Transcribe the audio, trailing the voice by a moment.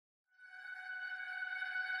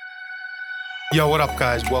Yo, what up,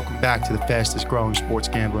 guys? Welcome back to the fastest growing sports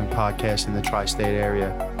gambling podcast in the tri-state area.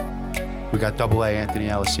 We got AA Anthony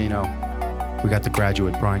Alessino. We got the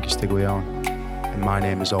graduate Brian Castiglione. And my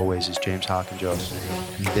name, as always, is James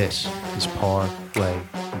Hawkinjost. And this is Parlay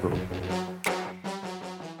Brew.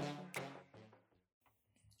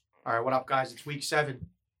 All right, what up, guys? It's week 7.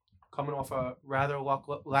 Coming off a rather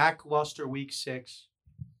lackluster week 6.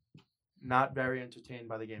 Not very entertained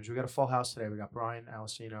by the games. We got a full house today. We got Brian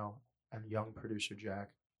Alessino and young producer Jack.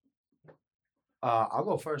 I'll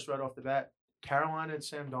go first right off the bat. Carolina and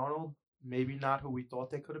Sam Darnold, maybe not who we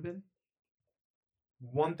thought they could have been.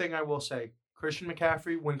 One thing I will say, Christian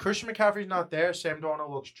McCaffrey, when Christian McCaffrey's not there, Sam Darnold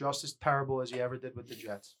looks just as terrible as he ever did with the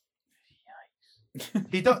Jets.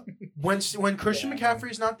 Yikes. He does. When Christian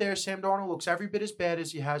McCaffrey's not there, Sam Darnold looks every bit as bad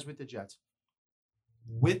as he has with the Jets.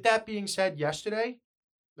 With that being said, yesterday,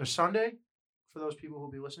 or Sunday, for those people who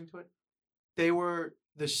will be listening to it, they were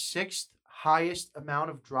the 6th highest amount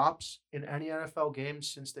of drops in any NFL game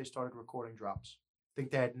since they started recording drops. I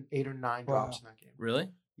think they had 8 or 9 drops in that game. Really?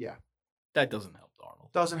 Yeah. That doesn't help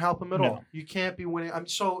Darnold. Doesn't help him at all. You can't be winning.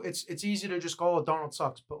 So it's easy to just go, oh, Darnold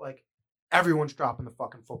sucks, but like everyone's dropping the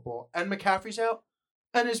fucking football. And McCaffrey's out.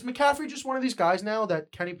 And is McCaffrey just one of these guys now that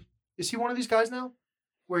is he one of these guys now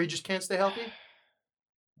where he just can't stay healthy?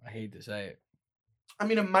 I hate to say it. I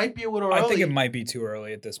mean, it might be a little early. I think it might be too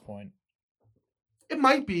early at this point. It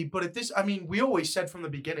might be, but we always said from the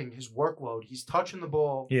beginning, his workload, he's touching the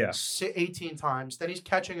ball 18 times, then he's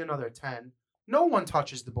catching another 10. No one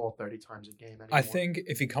touches the ball 30 times a game anymore. I think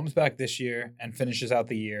if he comes back this year and finishes out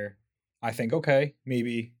the year, I think, okay,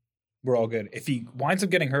 maybe we're all good. If he winds up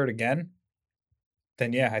getting hurt again,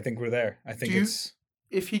 then yeah, I think we're there. I think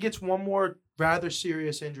if he gets one more rather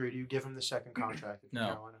serious injury, do you give him the second contract? No.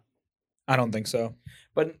 Carolina? I don't think so.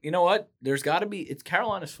 But you know what? It's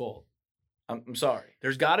Carolina's fault. I'm sorry.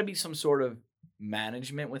 There's got to be some sort of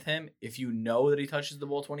management with him. If you know that he touches the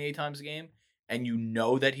ball 28 times a game and you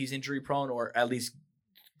know that he's injury prone or at least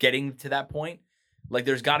getting to that point, like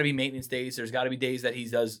there's got to be maintenance days. There's got to be days that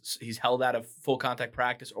he's held out of full contact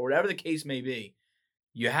practice or whatever the case may be.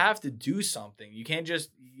 You have to do something. You can't just,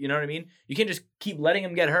 you know what I mean? You can't just keep letting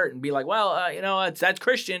him get hurt and be like, well, that's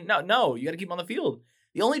Christian. No, you got to keep him on the field.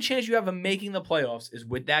 The only chance you have of making the playoffs is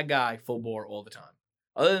with that guy full bore all the time.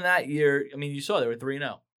 Other than that, you saw they were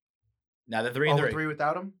 3-0. Now they're 3-3. 0-3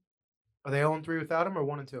 without him? Are they 0-3 without him or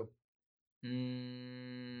 1-2?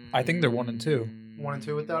 I think they're 1-2.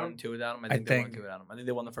 1-2 without him? 1-2 without him. I think they're 1-2 without him. I think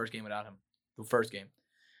they won the first game without him. The first game.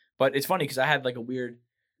 But it's funny because I had like a weird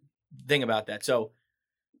thing about that. So,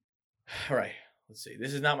 all right, let's see.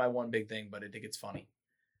 This is not my one big thing, but I think it's funny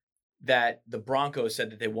that the Broncos said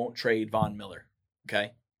that they won't trade Von Miller.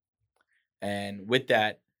 Okay? And with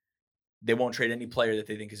that, they won't trade any player that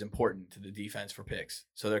they think is important to the defense for picks.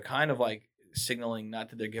 So they're kind of like signaling,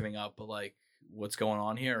 not that they're giving up, but like what's going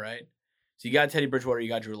on here, right? So you got Teddy Bridgewater, you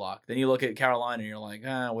got Drew Lock. Then you look at Carolina and you're like,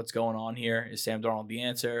 what's going on here? Is Sam Darnold the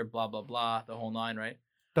answer? Blah, blah, blah, the whole 9, right?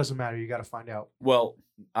 Doesn't matter. You got to find out. Well,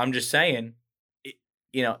 I'm just saying,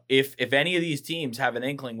 if any of these teams have an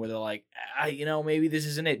inkling where they're like, maybe this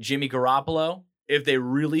isn't it. Jimmy Garoppolo, if they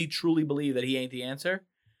really, truly believe that he ain't the answer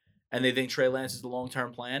and they think Trey Lance is the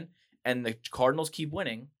long-term plan, and the Cardinals keep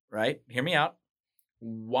winning, right? Hear me out.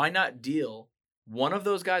 Why not deal one of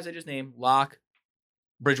those guys I just named, Locke,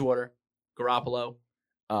 Bridgewater, Garoppolo,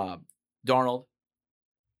 Darnold,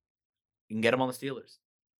 you can get them on the Steelers.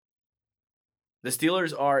 The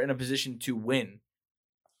Steelers are in a position to win,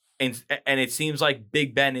 and it seems like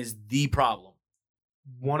Big Ben is the problem.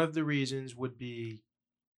 One of the reasons would be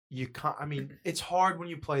it's hard when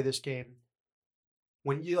you play this game.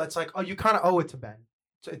 It's like, you kind of owe it to Ben.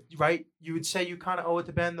 Right? You would say you kind of owe it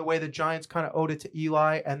to Ben the way the Giants kind of owed it to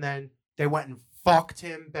Eli, and then they went and fucked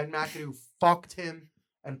him. Ben McAdoo fucked him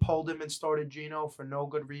and pulled him and started Geno for no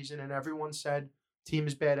good reason, and everyone said, team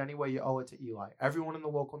is bad anyway, you owe it to Eli. Everyone in the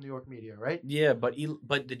local New York media, right? Yeah, but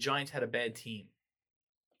the Giants had a bad team.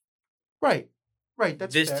 Right,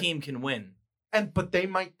 that's this fair. team can win. But they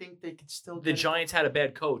might think they could still The Giants had a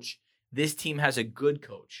bad coach. This team has a good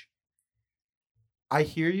coach. I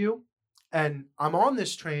hear you. And I'm on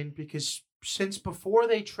this train because since before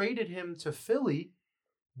they traded him to Philly,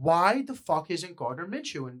 why the fuck isn't Gardner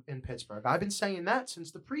Minshew in Pittsburgh? I've been saying that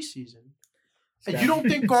since the preseason. And you don't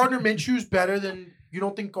think Gardner Minshew's better than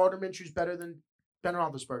Ben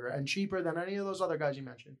Roethlisberger and cheaper than any of those other guys you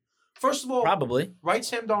mentioned? First of all, probably write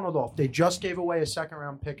Sam Darnold off. They just gave away a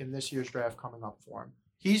second-round pick in this year's draft coming up for him.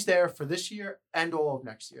 He's there for this year and all of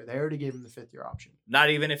next year. They already gave him the 5th-year option.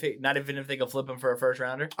 Not even if they can flip him for a first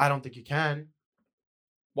rounder. I don't think you can.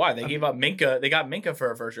 Why? They gave up Minka. They got Minka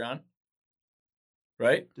for a first round.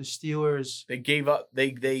 right? The Steelers They gave up.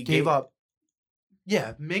 They gave up.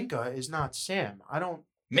 Yeah, Minka is not Sam. I don't.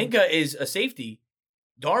 Minka is a safety.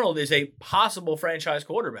 Darnold is a possible franchise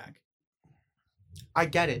quarterback. I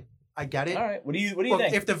get it. I get it. All right. What do you Look,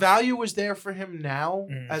 think? if the value was there for him now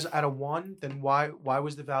Mm. as at a 1, then why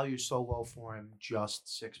was the value so low for him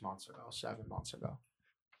just 6 months ago, 7 months ago?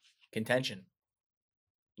 Contention.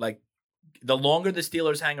 Like the longer the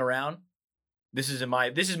Steelers hang around, this is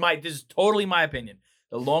totally my opinion.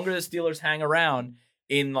 The longer the Steelers hang around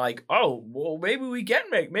in like, oh, well, maybe we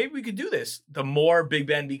could do this. The more Big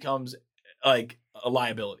Ben becomes like a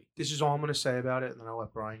liability. This is all I'm going to say about it, and then I'll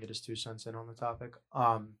let Brian get his 2 cents in on the topic.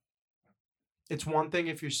 It's one thing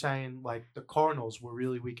if you're saying like the Cardinals were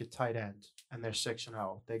really weak at tight end and they're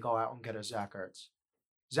 6-0. They go out and get a Zach Ertz.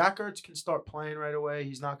 Zach Ertz can start playing right away.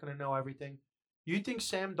 He's not going to know everything. You think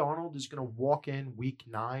Sam Darnold is going to walk in week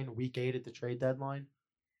 9, week 8 at the trade deadline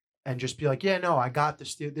and just be like, yeah, no, I got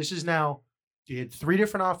this. This is now, you had 3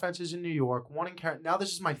 different offenses in New York, 1 in Carolina. Now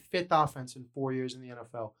this is my 5th offense in 4 years in the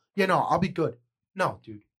NFL. Yeah, no, I'll be good. No,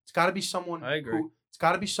 dude. It's got to be someone. I agree. It's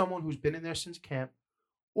got to be someone who's been in there since camp,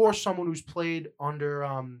 or someone who's played under.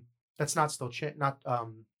 That's not still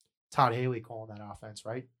Todd Haley calling that offense,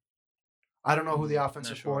 right? I don't know who the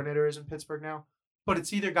offensive coordinator is in Pittsburgh now, but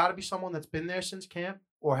it's either got to be someone that's been there since camp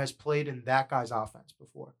or has played in that guy's offense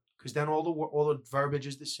before. Because then all the verbiage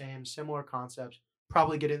is the same, similar concepts.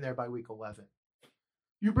 Probably get in there by week 11.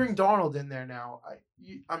 You bring Darnold in there now.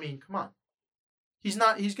 I mean, come on. He's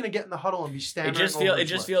not. He's going to get in the huddle and be stammering. It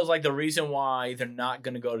just feels like the reason why they're not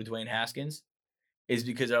going to go to Dwayne Haskins is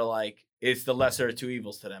because they're like, it's the lesser of 2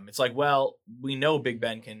 evils to them. It's like, well, we know Big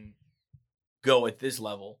Ben can go at this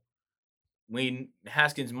level.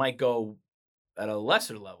 Haskins might go at a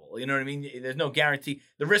lesser level. You know what I mean? There's no guarantee.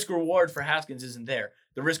 The risk reward for Haskins isn't there.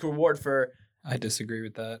 The risk reward for I disagree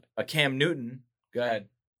with that. a Cam Newton. Go ahead.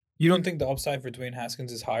 You don't think the upside for Dwayne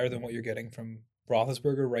Haskins is higher than what you're getting from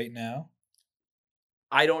Roethlisberger right now?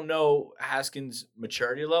 I don't know Haskins'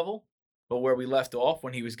 maturity level, but where we left off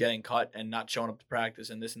when he was getting cut and not showing up to practice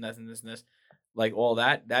and this and that and this and this, like all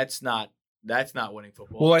that, that's not winning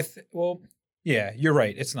football. Well, yeah, you're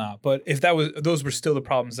right. It's not. But if those were still the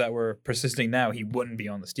problems that were persisting now, he wouldn't be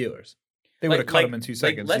on the Steelers. They would have cut him in 2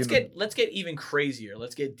 seconds. Let's get even crazier.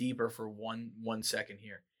 Let's get deeper for one second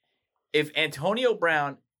here. If Antonio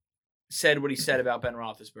Brown said what he said about Ben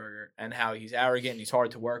Roethlisberger and how he's arrogant and he's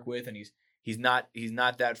hard to work with and he's not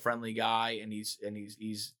that friendly guy and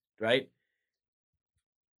he's right.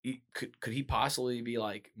 Could he possibly be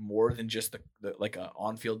like more than just the like a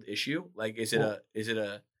on-field issue? Like is it a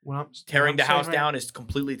tearing the house down is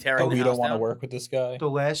completely tearing the house down? We don't want to work with this guy. The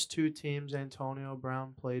last 2 teams Antonio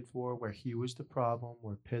Brown played for where he was the problem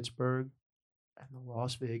were Pittsburgh and the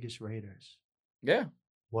Las Vegas Raiders. Yeah.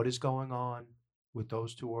 What is going on with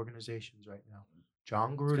those 2 organizations right now?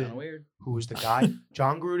 John Kind of Gruden, weird. who's the guy?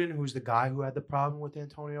 John Gruden, who's the guy who had the problem with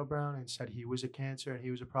Antonio Brown and said he was a cancer and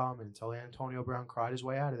he was a problem until Antonio Brown cried his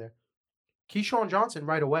way out of there. Keyshawn Johnson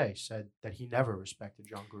right away said that he never respected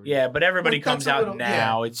John Gruden. Yeah, but everybody Look, comes that's a out little-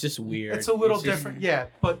 now. yeah. It's just weird. It's a little It's just- different. Yeah,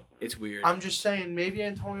 but It's weird. I'm just saying maybe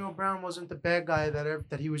Antonio Brown wasn't the bad guy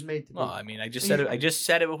that he was made to be. Well, I mean, I just said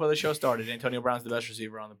it before the show started. Antonio Brown's the best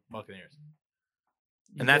receiver on the Buccaneers,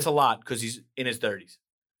 and that's a lot because he's in his 30s.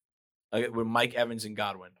 With Mike Evans and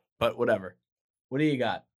Godwin, but whatever. What do you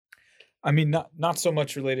got? I mean, not so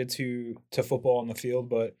much related to football on the field,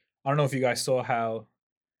 but I don't know if you guys saw how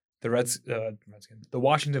the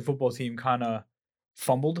Washington football team kind of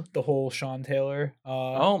fumbled the whole Sean Taylor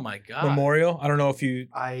Oh my God! memorial. I don't know if you.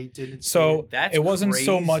 I didn't. So That's it wasn't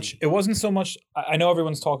so crazy. much. It wasn't so much. I know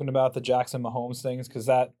everyone's talking about the Jackson Mahomes things because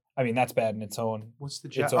that's bad in its own. What's the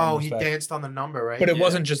its own he respect. danced on the number, right? But it Yeah.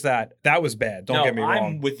 wasn't just that. That was bad. Don't No, get me wrong.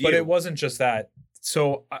 I'm with But you. it wasn't just that.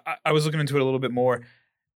 So I was looking into it a little bit more.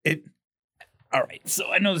 All right. So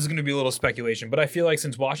I know this is going to be a little speculation, but I feel like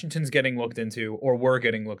since Washington's getting looked into, or were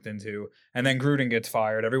getting looked into, and then Gruden gets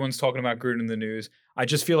fired, everyone's talking about Gruden in the news. I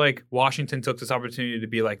just feel like Washington took this opportunity to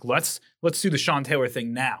be like, let's do the Sean Taylor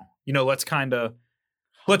thing now.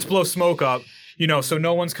 Let's blow smoke up. So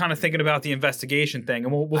no one's kind of thinking about the investigation thing,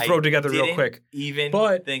 and we'll throw it together real quick.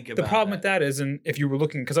 But think about the problem with that is, and if you were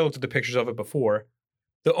looking, because I looked at the pictures of it before,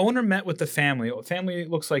 the owner met with the family. The family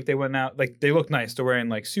looks like they went out, like they look nice. They're wearing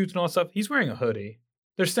like suits and all that stuff. He's wearing a hoodie.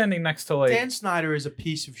 They're standing next to like Dan Snyder is a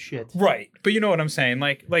piece of shit. right, but you know what I'm saying.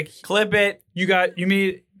 Like clip it. you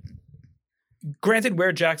made. Granted,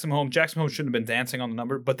 where Jackson Mahomes shouldn't have been dancing on the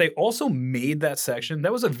number, but they also made that section.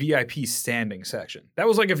 That was a VIP standing section. That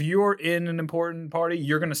was like if you're in an important party,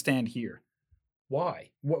 you're gonna stand here.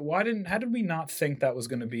 Why? How did we not think that was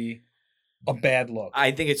gonna be? a bad look.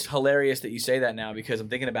 I think it's hilarious that you say that now because I'm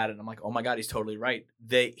thinking about it and I'm like, oh my God, he's totally right.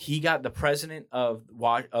 He got the president of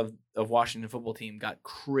Washington football team got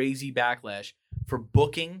crazy backlash for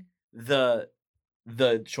booking the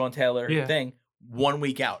Sean Taylor thing 1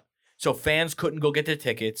 week out. So fans couldn't go get their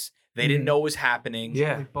tickets. They didn't know what was happening.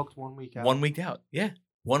 They booked 1 week out. 1 week out. Yeah.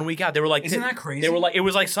 1 week out. They were like, isn't that crazy? They were like, it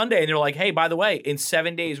was like Sunday, and they were like, hey, by the way, in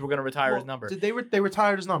 7 days we're gonna retire his number. Did they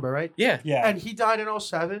retired his number, right? Yeah. And he died in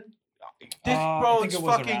 2007. Bro, I think it's it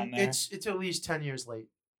was fucking. around there. It's at least 10 years late.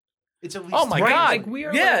 It's at least. Oh my 10 years God! late. Like, we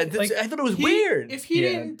are I thought it was He- weird. If he Yeah.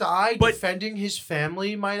 didn't die But- defending his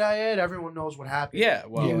family, might I add, everyone knows what happened. Yeah,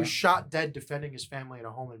 well, He was shot dead defending his family in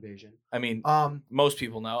a home invasion. I mean, Um, most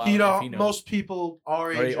people know. I you don't know know, if he knows. most people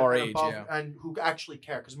our age, Our and age, above, yeah. and who actually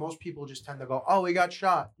care, because most people just tend to go, "Oh, he got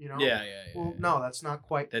shot," you know. Yeah. Well, no, that's not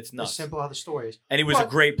quite That's as nuts. simple how the story is. And he was a But-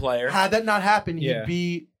 great player. Had that not happened, Yeah. he'd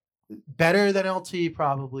be better than LT,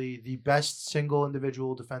 probably the best single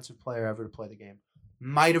individual defensive player ever to play the game.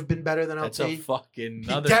 Might have been better than That's LT. a fucking He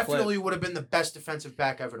another definitely clip. would have been the best defensive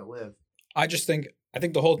back ever to live. I think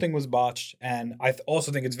the whole thing was botched, and I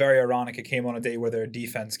also think it's very ironic it came on a day where their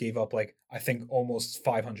defense gave up almost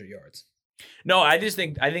 500 yards. No, I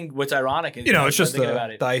think what's ironic is It's just I'm thinking about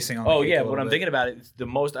it. the icing on the Oh cake yeah, a what little I'm bit. thinking about it. The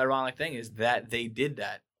most ironic thing is that they did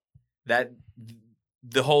that. That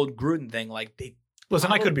the whole Gruden thing, like they. Listen,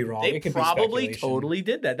 I could be wrong. They It could probably be speculation. totally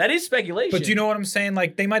did that. That is speculation. But do you know what I'm saying?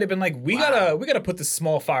 Like they might have been like, we Wow. gotta put this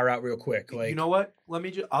small fire out real quick. Like You know what?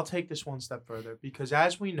 I'll take this one step further, because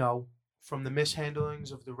as we know from the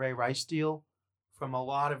mishandlings of the Ray Rice deal, from a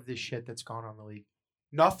lot of this shit that's gone on in the league,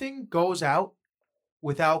 nothing goes out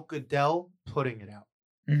without Goodell putting it out.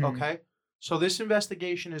 mhm. Okay? So this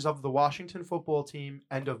investigation is of the Washington football team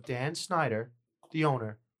and of Dan Snyder, the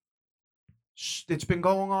owner. It's been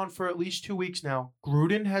going on for at least 2 weeks now.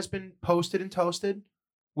 Gruden has been posted and toasted,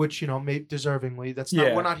 which, maybe deservingly. That's not.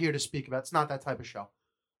 Yeah. We're not here to speak about. It's not that type of show.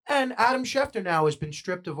 And Adam Schefter now has been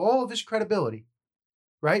stripped of all of his credibility.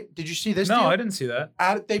 Right? Did you see this? No, deal? I didn't see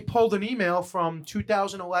that. They pulled an email from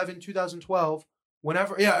 2011, 2012,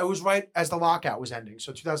 whenever. Yeah, it was right as the lockout was ending.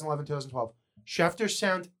 So 2011, 2012. Schefter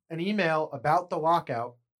sent an email about the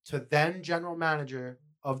lockout to then general manager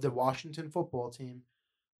of the Washington football team,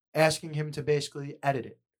 asking him to basically edit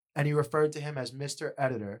it. And he referred to him as Mr.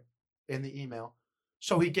 Editor in the email.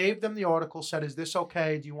 So he gave them the article, said, is this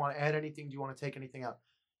okay? Do you want to add anything? Do you want to take anything out?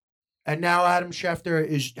 And now Adam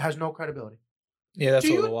Schefter has no credibility. Yeah, that's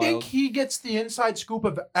Do a you little think wild. he gets the inside scoop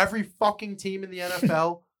of every fucking team in the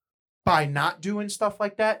NFL by not doing stuff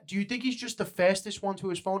like that? Do you think he's just the fastest one to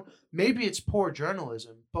his phone? Maybe it's poor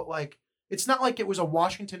journalism, but it's not like it was a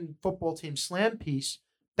Washington football team slam piece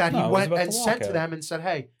that No, he it was went about and the sent to lockout. them and said,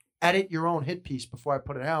 hey, edit your own hit piece before I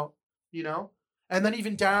put it out, And then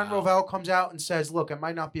even Darren Rovell comes out and says, look, it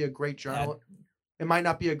might not be a great It might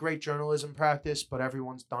not be a great journalism practice, but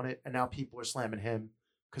everyone's done it, and now people are slamming him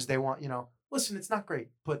because they want, Listen, it's not great,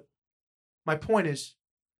 but my point is,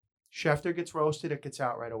 Schefter gets roasted, it gets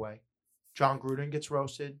out right away. John Gruden gets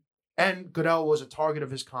roasted, and Goodell was a target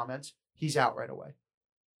of his comments. He's out right away.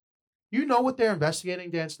 You know what they're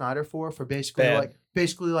investigating Dan Snyder for basically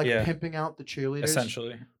Bad. Yeah. pimping out the cheerleaders.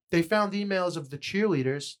 Essentially. They found emails of the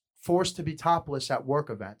cheerleaders forced to be topless at work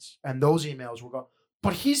events, and those emails were going.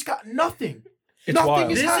 But he's got nothing. It's Nothing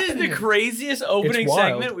wild. is This is happening. the craziest opening wild.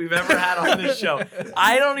 segment we've ever had on this show.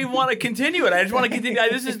 I don't even want to continue it. I just want to continue.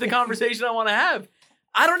 This is the conversation I want to have.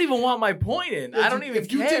 I don't even want my point in. I don't even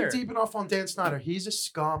If you care. dig deep enough on Dan Snyder, he's a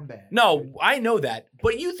scumbag. No, I know that.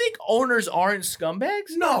 But you think owners aren't scumbags?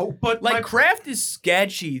 No, but Like, Kraft is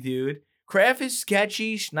sketchy, dude. Kraft is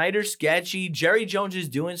sketchy. Schneider's sketchy. Jerry Jones is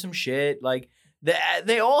doing some shit. Like,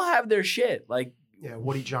 they all have their shit. Like, yeah,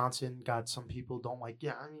 Woody Johnson got some people don't like.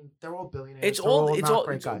 Yeah, I mean, they're all billionaires. it's They're all not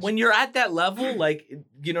great guys. when you're at that level, like,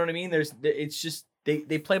 you know what I mean? It's just they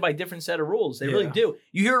play by a different set of rules. They really Yeah. do.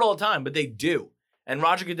 You hear it all the time, but they do. And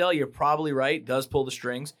Roger Goodell, you're probably right, does pull the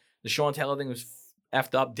strings. The Sean Taylor thing was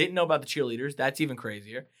effed up. Didn't know about the cheerleaders. That's even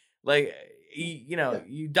crazier. Like,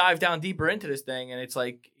 you dive down deeper into this thing, and it's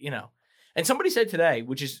like, And somebody said today,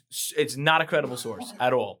 which is, it's not a credible source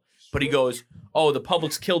at all, but he goes, oh, the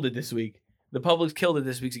Publix killed it this week. The Publix killed it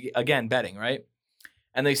this week, again, betting, right?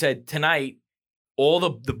 And they said tonight, all the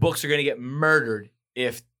books are going to get murdered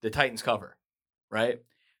if the Titans cover, right?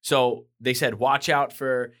 So they said, watch out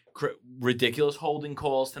for ridiculous holding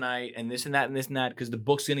calls tonight and this and that and this and that, because the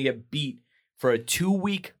book's going to get beat for a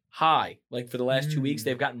 2-week high. Like, for the last 2 weeks,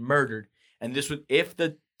 they've gotten murdered. And this would, if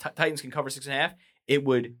the Titans can cover 6.5, it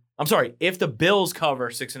would, if the Bills cover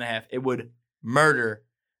 6.5, it would murder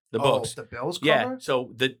the books. The Bills cover? Yeah.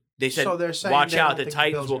 So They said, So they're saying watch they out, don't the think the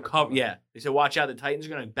Titans Bills will are gonna cover. cover. Yeah, they said, watch out, the Titans are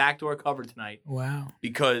going to backdoor cover tonight Wow.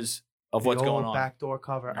 because of what's The going old on. backdoor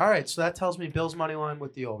cover. All right, so that tells me Bills money line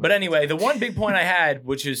with the over. But anyway, the one big point I had,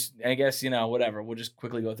 which is, I guess, whatever, we'll just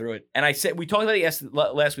quickly go through it. And I said, we talked about it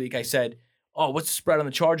last week. I said, oh, what's the spread on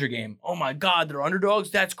the Charger game? Oh my God, they're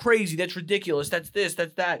underdogs. That's crazy. That's ridiculous. That's this.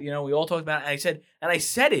 That's that. We all talked about it. And I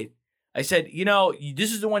said it. I said,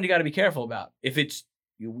 this is the one you got to be careful about. If it's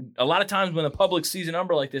a lot of times when the public sees a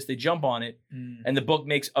number like this, they jump on it, and the book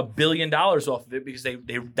makes $1 billion off of it because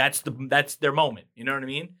that's their moment. You know what I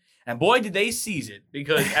mean? And boy, did they seize it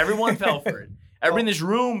because everyone fell for it. Everyone in this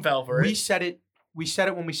room fell for it. We said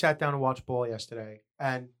it when we sat down to watch ball yesterday.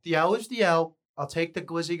 And the L is the L. I'll take the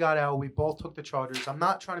Glizzy got L. We both took the Chargers. I'm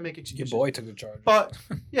not trying to make Your excuses. boy took the charge. But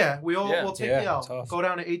yeah, we'll take the Yeah, L. tough. Go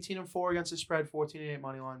down to 18-4 against the spread, 14-8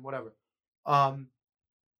 money line, whatever.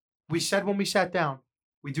 We said when we sat down,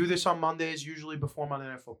 we do this on Mondays, usually before Monday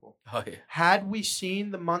Night Football. Oh yeah. Had we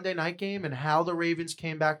seen the Monday night game and how the Ravens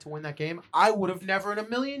came back to win that game, I would have never in a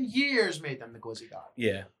million years made them the Glizzy God.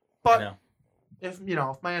 Yeah. I But know. if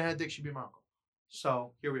my aunt had dick, she'd be my uncle.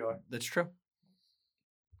 So here we are. That's true.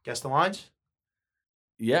 Guess the lines.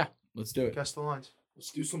 Yeah. Let's do it. Guess the lines.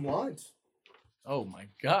 Let's do some lines. Oh my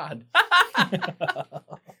God.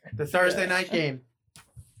 The Thursday night game.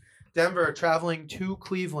 Denver traveling to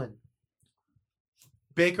Cleveland.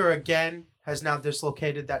 Baker again has now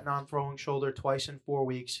dislocated that non-throwing shoulder twice in 4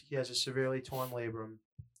 weeks. He has a severely torn labrum.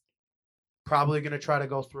 Probably going to try to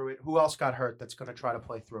go through it. Who else got hurt that's going to try to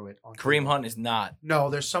play through it? On Kareem Cleveland? Hunt is not. No,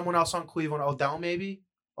 there's someone else on Cleveland. Odell maybe?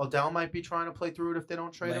 Odell might be trying to play through it if they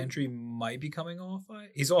don't trade him. Landry might be coming off.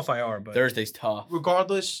 He's off IR, but Thursday's tough.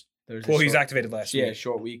 Regardless, Thursday's well, he's short. activated last Yeah, week.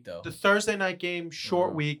 short week though. the Thursday night game,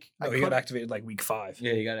 short week. No, he got activated like week 5.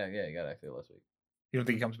 Yeah, you got activated last week. You don't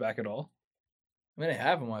think he comes back at all? I mean, I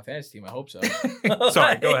have him on my fantasy team. I hope so.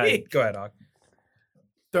 Sorry, go ahead. Go ahead, Doc.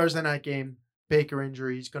 Thursday night game, Baker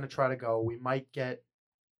injury. He's going to try to go. We might get.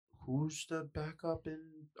 Who's the backup in?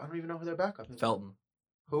 I don't even know who their backup is. Felton,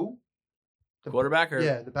 Who? quarterback, or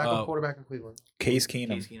Yeah, the backup quarterback in Cleveland. Case Keenum.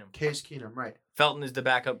 Case Keenum. Case Keenum, right. Felton is the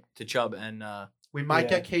backup to Chubb, and We might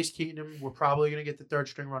Yeah. get Case Keenum. We're probably going to get the third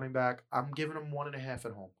string running back. I'm giving him 1.5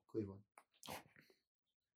 at home, Cleveland.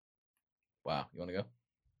 wow, you want to go?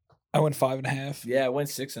 I went 5.5. Yeah, I went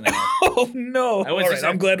 6.5. Oh no! I went All right, 6.5.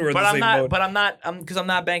 I'm glad we're in But the I'm same not. mode. But I'm not. Because I'm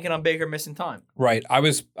not banking on Baker missing time. Right. I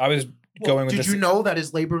was going with Did this. you know that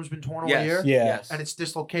his labrum's been torn all Yes. year? Yeah. Yes. And it's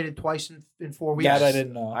dislocated twice in 4 weeks? That I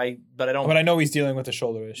didn't know. But I don't. But I know he's dealing with a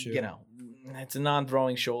shoulder issue. It's a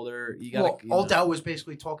non-throwing shoulder. You got. Well, Odell was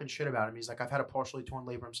basically talking shit about him. He's like, I've had a partially torn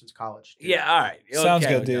labrum since college. Yeah. All right. Sounds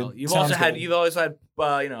Okay, good, dude. Odell. You've Sounds also had. good. You've always had.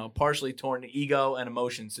 Partially torn ego and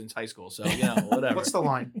emotion since high school. So whatever. What's the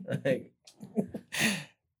line?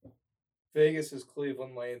 Vegas is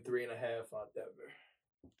Cleveland laying 3.5 on Denver.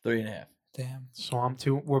 3.5. Damn.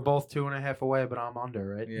 So we're both 2.5 away, but I'm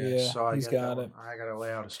under, right? Yeah, So I he's get that got one. it. I gotta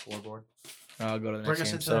lay out a scoreboard. I'll go to the next Bring us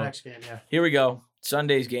game. into So the next game, yeah. here we go.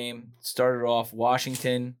 Sunday's game started off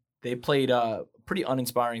Washington. They played a pretty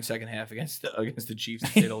uninspiring second half against the Chiefs, to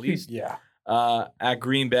say the least. Yeah. At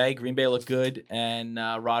Green Bay. Green Bay looked good, and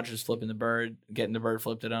Rodgers flipping the bird, getting the bird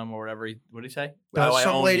flipped at him, or whatever. What did he say? Oh, I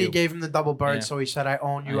Some own lady you. gave him the double bird, Yeah. so he said, I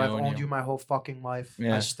own you. I I've own owned you. you my whole fucking life.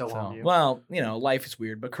 I still own you. Well, life is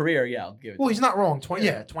weird, but career, yeah, I'll give it. Well, to he's him. not wrong.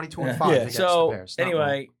 22 and 5 Yeah. against the So Bears. Not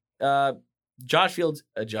wrong. anyway, Josh Fields,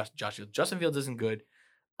 Justin Fields isn't good.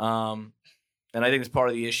 And I think it's part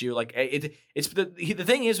of the issue. Like it's the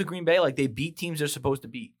thing is with Green Bay, like they beat teams they're supposed to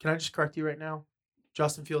beat. Can I just correct you right now?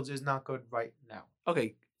 Justin Fields is not good right now.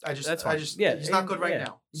 Okay, that's fine. Yeah, he's not good right yeah.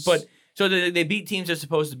 now. But so they beat teams they're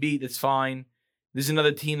supposed to beat. That's fine. This is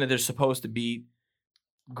another team that they're supposed to beat.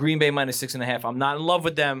 Green Bay minus 6.5. I'm not in love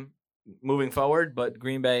with them moving forward, but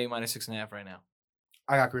Green Bay minus 6.5 right now.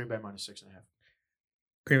 I got Green Bay minus 6.5.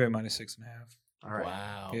 Green Bay minus 6.5. All right.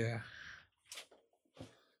 Wow. Yeah.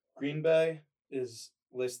 Green Bay is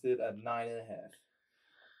listed at 9.5.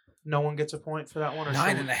 No one gets a point for that one? Or should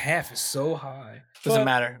we- 9.5 is so high. Doesn't But-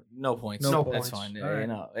 matter. No points. No That's points. fine. All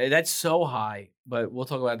right. That's so high, but we'll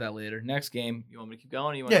talk about that later. Next game. You want me to keep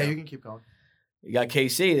going? Or you want Yeah, you can keep going. You got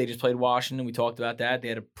KC. They just played Washington. We talked about that. They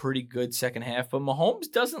had a pretty good second half, but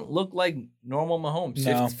Mahomes doesn't look like normal Mahomes.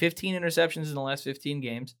 No. 15 interceptions in the last 15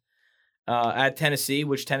 games. At Tennessee,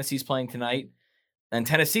 which Tennessee's playing tonight. And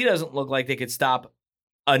Tennessee doesn't look like they could stop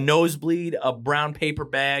a nosebleed, a brown paper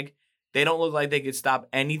bag. They don't look like they could stop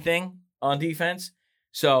anything on defense.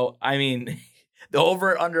 So, I mean, the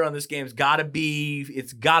over-under on this game's got to be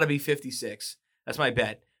 56. That's my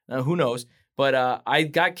bet. Who knows? But I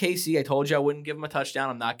got KC. I told you I wouldn't give him a touchdown.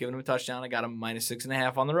 I'm not giving him a touchdown. I got him minus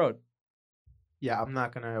 6.5 on the road. Yeah, I'm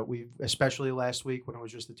not gonna. We've especially last week when it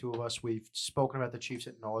was just the two of us. We've spoken about the Chiefs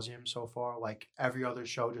at nauseum so far. Like every other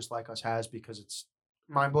show, just like us has, because it's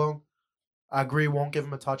mind blowing. I agree. Won't give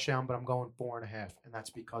them a touchdown, but I'm going 4.5, and that's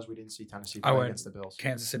because we didn't see Tennessee play went against the Bills.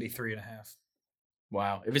 Kansas City 3.5.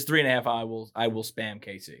 Wow. If it's 3.5, I will spam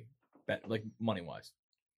KC. Bet like money wise.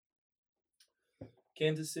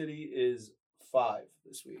 Kansas City is 5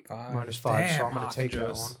 this week. -5, so I'm gonna take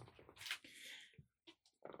that one.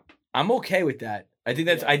 I'm okay with that. I think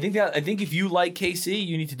that's. I think if you like KC,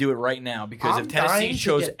 you need to do it right now because I'm if dying Tennessee to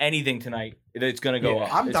shows get- anything tonight, it's going to go Yeah,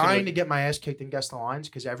 up. I'm It's gonna- dying to get my ass kicked and guess the lines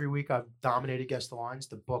because every week I've dominated guess the lines.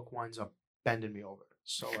 The book winds up bending me over.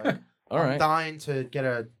 So like, All I'm right. dying to get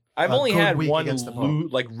a. I've a only good had week one against the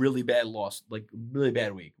Bucs. like really bad loss, like really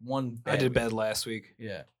bad week. One. Bad I did week. bad last week,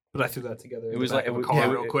 Yeah. but I threw that together. It was like- it was it was-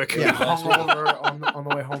 real quick. Yeah, last week. hungover on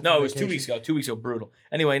the way home. No, from it was 2 weeks vacation. ago. 2 weeks ago, brutal.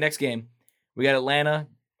 Anyway, next game, we got Atlanta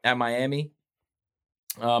at Miami.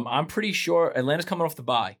 I'm pretty sure Atlanta's coming off the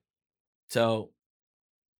bye, so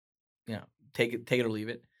take it or leave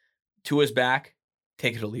it. Tua's back,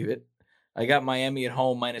 take it or leave it. I got Miami at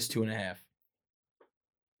home -2.5.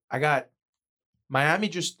 I got Miami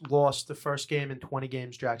just lost the first game in 20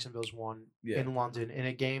 games. Jacksonville's won Yeah. in London in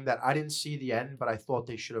a game that I didn't see the end, but I thought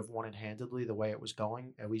they should have won it handedly the way it was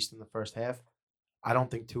going, at least in the first half. I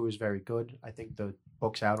don't think Tua is very good. I think the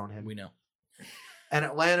book's out on him. We know. And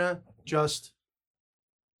Atlanta just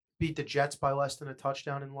beat the Jets by less than a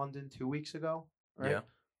touchdown in London 2 weeks ago. Right? Yeah.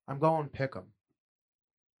 I'm going pick 'em.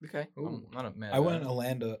 Okay, I'm not mad. I at went that.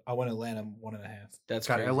 Atlanta. I went Atlanta 1.5. That's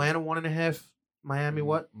Got crazy. Atlanta 1.5. Miami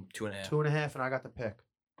what? 2.5. 2.5, and I got the pick.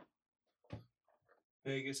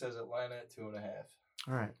 Vegas has Atlanta at 2.5.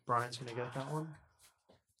 All right, Brian's gonna get that one.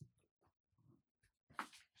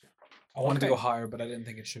 I wanted to Okay. go higher, but I didn't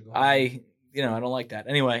think it should go. Higher. I don't like that.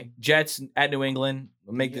 Anyway, Jets at New England.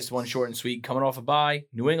 We'll make this one short and sweet. Coming off a bye.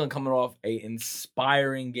 New England coming off a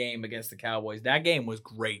inspiring game against the Cowboys. That game was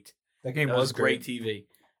great. That game That was great TV.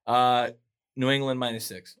 New England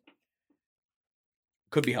 -6.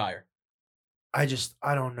 Could be higher. I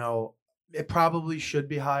don't know. It probably should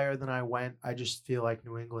be higher than I went. I just feel like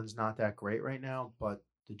New England's not that great right now, but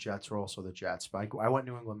the Jets are also the Jets. But I went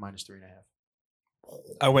New England -3.5.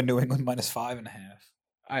 I went New England -5.5.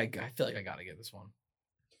 I feel like I gotta get this one.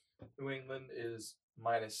 New England is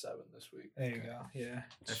 -7 this week. There you go. Yeah.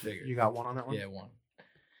 I figured. You got one on that one? Yeah, one.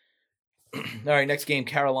 All right, next game,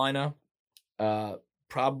 Carolina.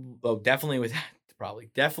 Definitely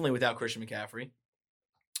without Christian McCaffrey.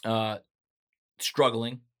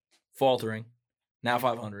 Struggling, faltering. Now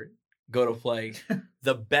 500. Go to play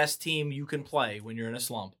the best team you can play when you're in a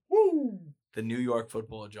slump. Woo! The New York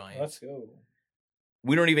Football Giants. Let's go.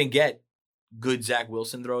 We don't even get good Zach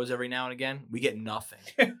Wilson throws every now and again. We get nothing.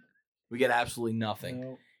 We get absolutely nothing.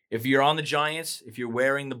 No. If you're on the Giants, if you're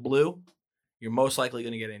wearing the blue, you're most likely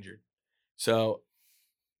going to get injured. So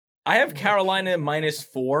I have Carolina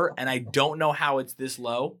 -4, and I don't know how it's this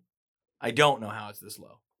low.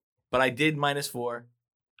 But I did -4.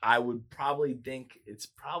 I would probably think it's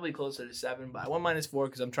probably closer to 7, but I went -4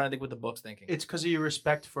 because I'm trying to think what the book's thinking. It's because of your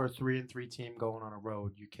respect for a 3-3 team going on a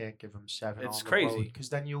road. You can't give them 7. It's on the crazy. Because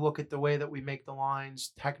then you look at the way that we make the lines.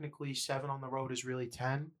 Technically, 7 on the road is really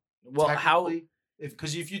 10. Well, how? Technically,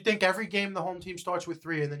 Because if you think every game the home team starts with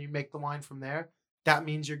 3 and then you make the line from there, that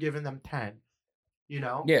means you're giving them 10. You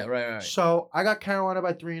know? Yeah, right. So I got Carolina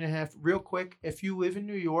by 3.5. Real quick, if you live in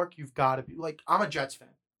New York, you've got to be like, I'm a Jets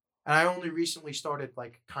fan. And I only recently started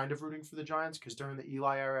like kind of rooting for the Giants because during the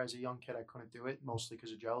Eli era as a young kid, I couldn't do it, mostly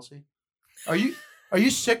because of jealousy. Are you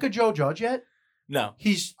sick of Joe Judge yet? No.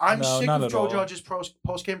 I'm No, sick not of at Joe all. Judge's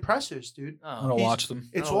post game pressers, dude. I'm gonna He's- watch them.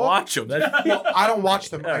 It's I don't all watch them. well, I don't watch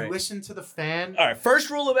them. All I right. listen to the fan. All right. First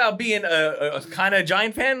rule about being a kind of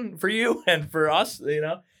Giant fan for you and for us,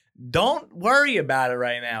 don't worry about it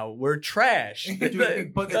right now. We're trash.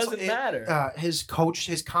 Dude, but it doesn't matter. His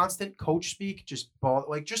constant coach speak, just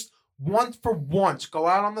once for once, go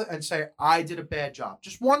out on and say, I did a bad job.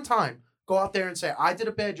 Just one time, go out there and say, I did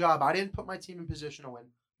a bad job. I didn't put my team in position to win.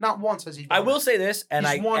 Not once has he done I will that. say this, and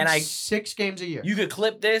He's won I 6 games a year. you could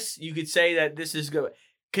clip this. You could say that this is good.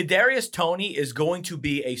 Kadarius Toney is going to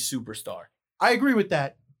be a superstar. I agree with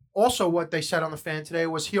that. Also, what they said on the fan today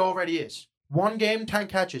was he already is. 1 game, 10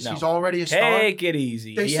 catches. No. He's already a star. Take it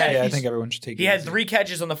easy. They He said had, Yeah, I he's- think everyone should take. he it had easy. 3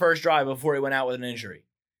 catches on the first drive before he went out with an injury.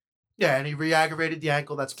 Yeah, and he re-aggravated the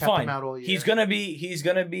ankle that's kept Fine. him out all year. He's gonna be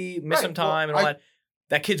miss Right, some time and well, all that.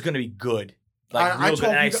 That kid's gonna be good. Like I real good.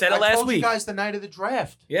 told And I you, said it last told week. you guys the night of the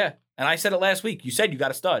draft. Yeah. And I said it last week. You said you got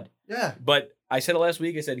a stud. Yeah. But I said it last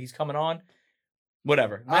week. I said he's coming on.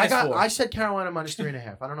 Whatever. I -4. said Carolina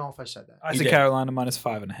 -3.5. I don't know if I said that. I You said did. Carolina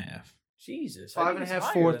 -5.5. Jesus.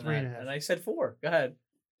 5.5, 4, 3.5. And I said 4. Go ahead.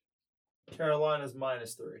 Carolina's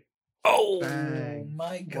 -3. Oh Bang.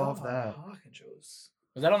 my Love God. that. Hawkinjoes.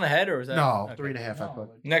 Was that on the head or was that? No, Okay. 3.5. I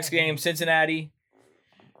put. Next game, Cincinnati.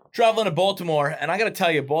 Traveling to Baltimore. And I got to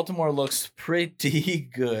tell you, Baltimore looks pretty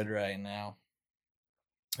good right now.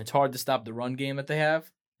 It's hard to stop the run game that they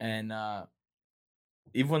have. And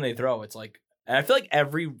even when they throw, it's like, and I feel like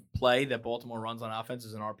every play that Baltimore runs on offense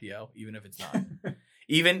is an RPO, even if it's not.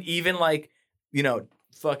 even like,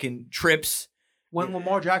 fucking trips. When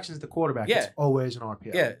Lamar Jackson's the quarterback, Yeah. it's always an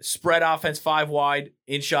RPO. Yeah, spread offense 5 wide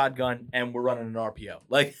in shotgun, and we're running an RPO.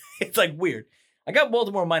 Like, it's like weird. I got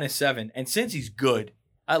Baltimore -7, and Cincy's good.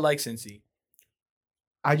 I like Cincy.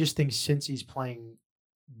 I just think since he's playing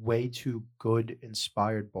way too good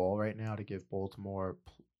inspired ball right now to give Baltimore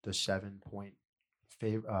the 7-point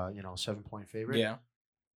favorite, 7-point favorite. Yeah.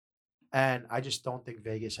 And I just don't think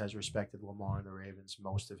Vegas has respected Lamar and the Ravens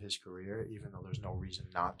most of his career, even though there's no reason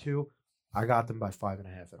not to. I got them by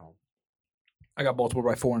 5.5 at home. I got Baltimore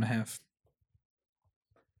by 4.5.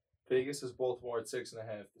 Vegas is Baltimore at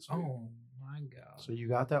 6.5 this week. Oh my God. So you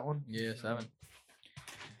got that one? Yeah, 7.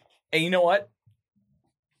 And you know what?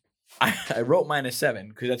 I wrote -7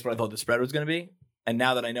 because that's what I thought the spread was going to be. And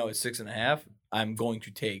now that I know it's 6.5, I'm going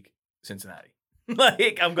to take Cincinnati.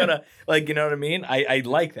 I'm going to, you know what I mean? I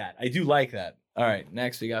like that. I do like that. All right,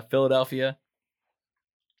 next we got Philadelphia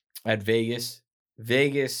at Vegas.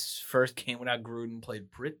 Vegas first game without Gruden played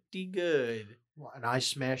pretty good. Well, and I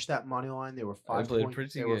smashed that money line. They were I 5 played point.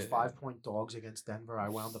 pretty They were good. 5-point dogs against Denver. I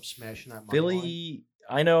wound up smashing that money line. Philly,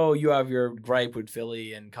 I know you have your gripe with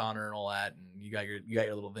Philly and Connor and all that, and you got your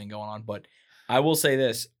little thing going on. But I will say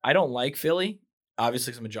this: I don't like Philly.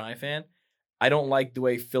 Obviously, 'cause I'm a Giant fan. I don't like the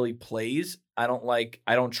way Philly plays. I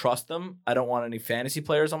don't trust them. I don't want any fantasy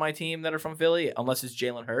players on my team that are from Philly unless it's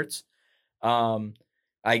Jalen Hurts. When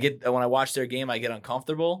I watch their game, I get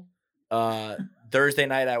uncomfortable. Thursday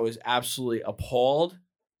night, I was absolutely appalled.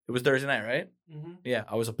 It was Thursday night, right? Mm-hmm. Yeah,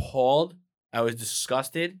 I was appalled. I was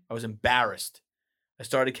disgusted. I was embarrassed. I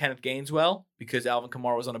started Kenneth Gainswell because Alvin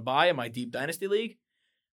Kamara was on a bye in my Deep Dynasty League.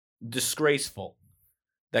 Disgraceful.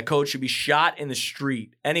 That coach should be shot in the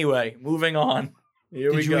street. Anyway, moving on.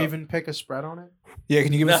 Here we Did you go. even pick a spread on it? Yeah,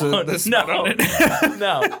 can you give us No, the spread no. on it?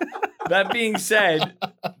 No. That being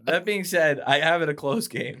said, I have it a close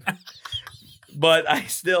game. But I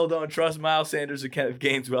still don't trust Miles Sanders or Kenneth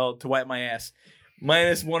Gainswell to wipe my ass.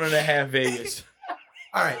 -1.5 Vegas.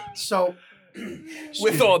 All right. So,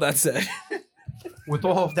 With all that said, with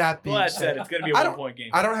all of that being Well, that said, said, it's going to be a I don't- 1-point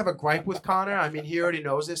game. I don't have a gripe with Connor. I mean, he already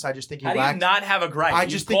knows this. I just think he How do you lacked. not have a gripe? I You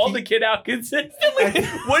just think called he- the kid out consistently.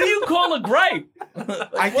 What do you call a gripe?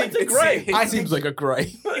 I think What's a gripe? I think- seems like a gripe.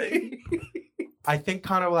 I think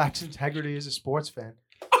Connor lacks integrity as a sports fan.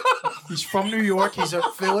 He's from New York. He's a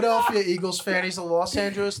Philadelphia Eagles fan. He's a Los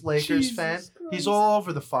Angeles Lakers fan. He's all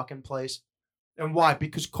over the fucking place. And why?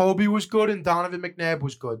 Because Kobe was good and Donovan McNabb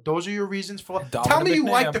was good. Those are your reasons for. Tell Donovan me you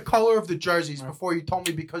like McNabb. the color of the jerseys before you told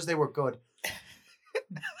me because they were good.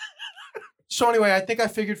 So anyway, I think I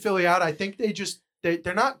figured Philly out. I think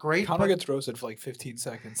they're not great. Connor but, gets roasted for like 15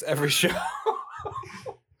 seconds every show. Go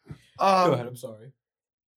um, ahead. I'm sorry.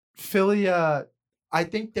 Philly, I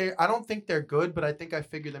don't think they're good, but I think I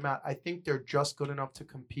figured them out. I think they're just good enough to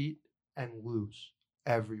compete and lose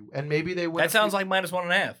and maybe they win. That sounds like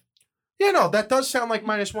 -1.5. Yeah, no, that does sound like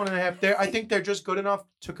 -1.5. I think they're just good enough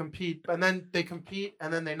to compete, and then they compete,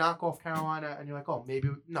 and then they knock off Carolina, and you're like, oh, maybe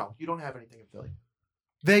no, you don't have anything in Philly.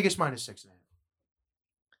 Vegas -6.5.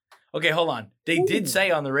 Okay, hold on. They Ooh. did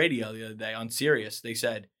say on the radio the other day on Sirius, they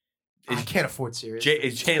said, I can't afford Sirius.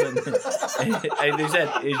 is Jalen. They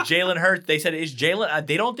said, is Jalen Hurts? They said, is Jalen.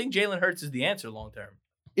 They don't think Jalen Hurts is the answer long term.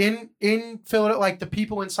 In Philadelphia, like the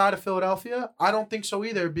people inside of Philadelphia, I don't think so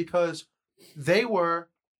either because they were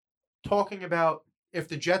talking about if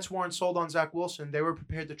the Jets weren't sold on Zach Wilson, they were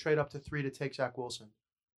prepared to trade up to 3 to take Zach Wilson.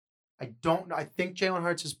 I don't know. I think Jalen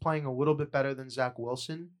Hurts is playing a little bit better than Zach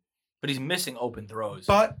Wilson, But he's missing open throws.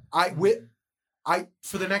 but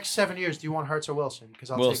for the next 7 years, do you want Hurts or Wilson? Because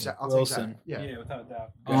I'll Wilson. take Zach. Wilson. Yeah. without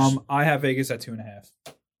doubt. I have Vegas at 2.5.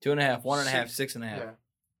 2.5, 1.5, 6.5. Yeah.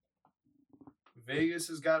 Vegas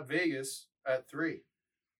has got Vegas at 3.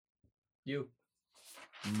 You.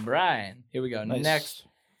 Brian. Here we go. Nice. Next,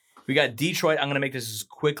 we got Detroit. I'm going to make this as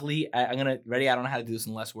quickly. Ready? I don't know how to do this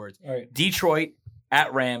in less words. All right. Detroit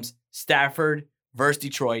at Rams. Stafford versus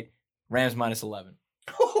Detroit. Rams -11.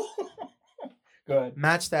 Go ahead.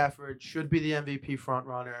 Matt Stafford should be the MVP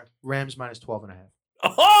frontrunner. Rams -12.5.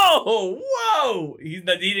 Oh, whoa! He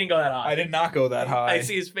didn't go that high. I did not go that high. I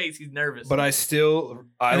see his face. He's nervous. But I still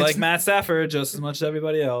And like it's- Matt Stafford just as much as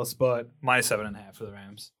everybody else, but -7.5 for the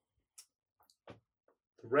Rams.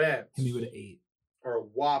 The Rams Hit me with an 8. are a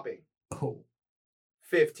whopping Oh.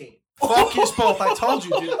 15. Fuck you both. I told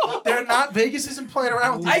you, dude. They're not. Vegas isn't playing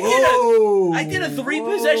around with I these. did I did a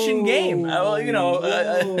 3-possession game. Well, you know,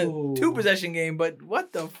 a Whoa. 2-possession game, but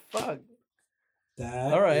what the fuck?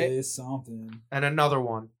 That All right. is something. And another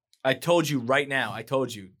one. I told you right now. I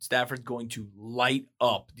told you Stafford's going to light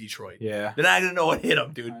up Detroit. Yeah. They're not gonna know what hit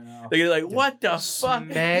him, dude. I know. They're gonna be like, what the fuck?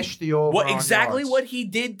 Smash the over. What on exactly yards. what he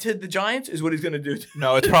did to the Giants is what he's gonna do.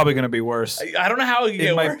 No, it's probably going to be worse. I don't know how it can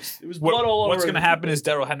get might- worse. It was blood all over. What's going to him. happen is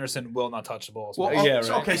Darrell Henderson will not touch the ball. Well, Yeah,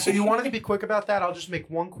 so- right. Okay, so you wanted to be quick about that. I'll just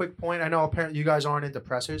make one quick point. I know apparently you guys aren't into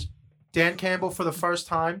pressers. Dan Campbell for the first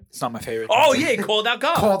time It's not my favorite. Oh yeah, he called out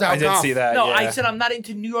Goff. called out I did Goff. see that. No, yeah. I said I'm not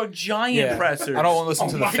into New York Giant Yeah. pressers. I don't want to listen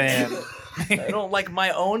Oh to the my fan. I don't like my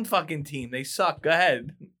own fucking team. They suck. Go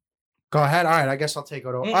ahead. Go ahead. All right, I guess I'll take it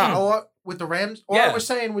over. With the Rams, all I Yeah. was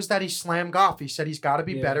saying was that he slammed Goff. He said he's got to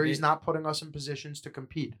be Yeah, better. yeah. He's not putting us in positions to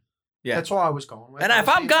compete. Yeah. That's all I was going with. And I if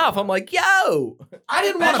was I'm being Goff, so- I'm like, yo, I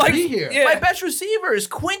didn't That's want to like- be here. yeah. my best receiver is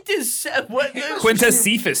Quintus. What? Quintez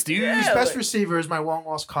Cephas, dude. Yeah. His best like- receiver is my long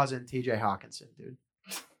lost cousin, TJ Hawkinson, dude.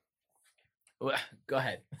 Go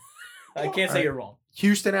ahead. I can't say you're wrong.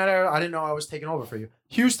 Houston at Arizona. I didn't know I was taking over for you.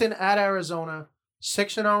 Houston at Arizona,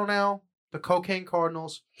 6-0 now. The Cocaine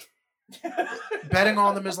Cardinals. Betting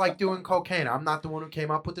on them is like doing cocaine. I'm not the one who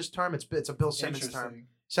came up with this term. It's a Bill Simmons term.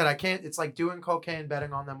 Said I can't. It's like doing cocaine,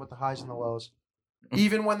 betting on them with the highs and the lows.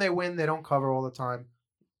 Even when they win, they don't cover all the time.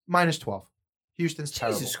 -12. Houston's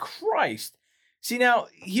terrible. Jesus Christ. See now,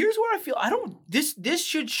 here's where I feel I don't. This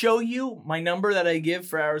should show you my number that I give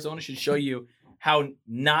for Arizona should show you how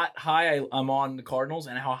not high I'm on the Cardinals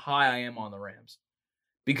and how high I am on the Rams,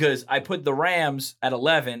 because I put the Rams at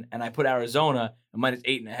 11 and I put Arizona at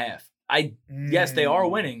 -8.5. Yes, they are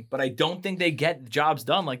winning, but I don't think they get jobs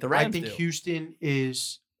done like the Rams I think do. Houston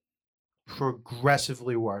is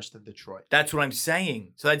progressively worse than Detroit. That's what I'm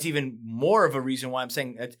saying. So that's even more of a reason why I'm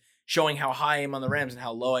saying that's showing how high I am on the Rams and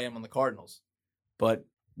how low I am on the Cardinals. But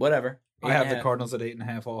whatever. I have the 8.5. Cardinals at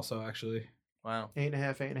 8.5 also, actually. Wow.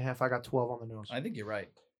 8.5, 8.5. I got 12 on the nose. I think you're right.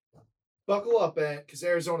 Buckle up, man, because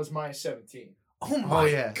Arizona's -17. Oh,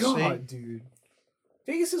 yeah. God, See? dude.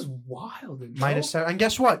 Vegas is wild. -7. And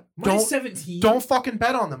guess what? Don't 17. don't fucking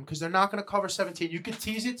bet on them because they're not going to cover 17. You could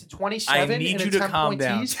tease it to 27 I need in you a to 10 calm point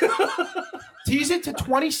down. tease. Tease it to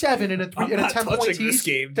 27 in a 10 point tease.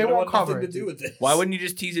 game. They won't cover it. with this. Why wouldn't you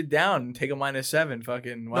just tease it down and take a -7?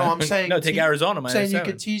 Fucking. No, I'm saying no. Take Arizona I'm saying -7. you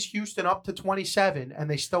could tease Houston up to 27 and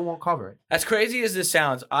they still won't cover it. As crazy as this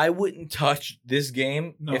sounds, I wouldn't touch this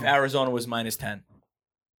game No. if Arizona was -10.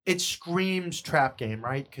 It screams trap game,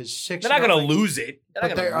 right? Because 6. They're not gonna lose it. They're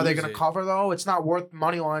But not are they lose going to it. cover though? It's not worth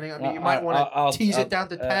money lining. I mean, you might I'll- want to tease I'll- it down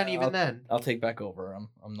to 10 even I'll- then. I'll take back over.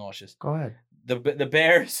 I'm nauseous. Go ahead. The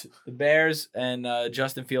Bears and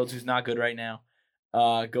Justin Fields, who's not good right now,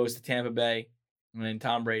 goes to Tampa Bay, and then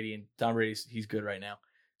Tom Brady's he's good right now.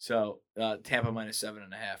 So Tampa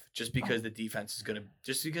 -7.5, just because the defense is gonna,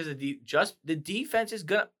 the defense is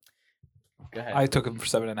gonna. Go ahead. I took him for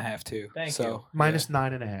 7.5 too. Thank so, you.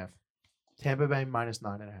 -9.5. Tampa Bay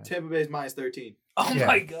 -9.5. Tampa Bay's -13. Oh Yeah.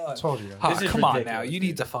 my I god. told you. Ah, This is come on ridiculous, now. You dude.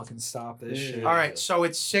 need to fucking stop this Yeah. shit. All right, so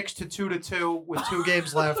it's 6 to 2 with 2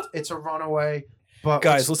 games left. It's a runaway. But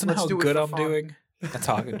Guys, listen to let's how do it good for I'm fun. doing. I'm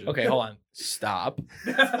talking. Okay, hold on. Stop.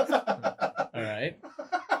 All right.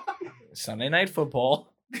 Sunday Night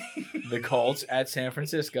Football. The Colts at San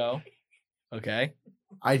Francisco. Okay.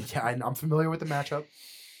 I'm familiar with the matchup.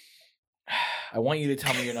 I want you to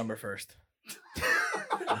tell me your number first.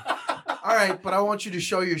 All right, but I want you to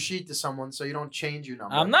show your sheet to someone so you don't change your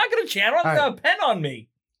number. I'm not gonna channel. I'm All gonna pen on me.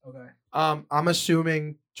 Okay. I'm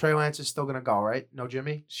assuming Trey Lance is still gonna go, right? No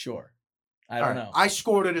Jimmy. Sure. I All don't right. know. I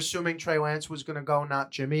scored it assuming Trey Lance was gonna go,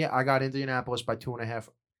 not Jimmy. I got Indianapolis by 2.5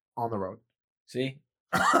 on the road. See?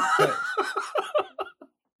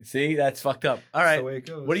 See, that's fucked up. All That's right. the way it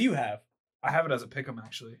goes. What do you have? I have it as a pick 'em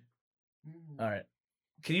actually. All right.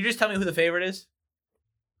 Can you just tell me who the favorite is?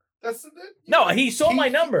 That's No, he saw my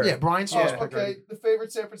number. Yeah, Brian saw his Oh, pick okay. already. The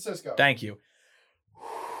favorite San Francisco. Thank you.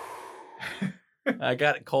 I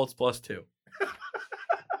got it. Colts +2.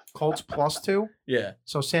 Colts +2. Yeah.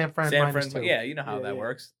 So San Fran San -2. Fran. Yeah, you know how Yeah, that yeah.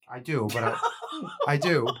 works. I do, but I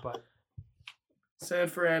do, but San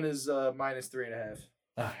Fran is -3.5.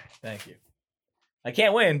 All right, thank you. I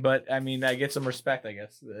can't win, but I mean, I get some respect, I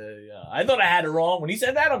guess. Yeah. I thought I had it wrong. When he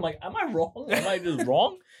said that, I'm like, am I wrong? Am I just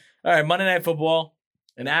wrong? All right, Monday Night Football.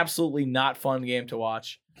 An absolutely not fun game to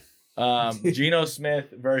watch. Geno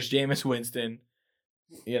Smith versus Jameis Winston.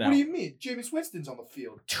 You know, What do you mean? Jameis Winston's on the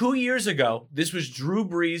field. 2 years ago, this was Drew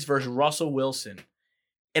Brees versus Russell Wilson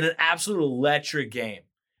in an absolute electric game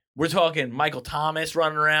We're talking Michael Thomas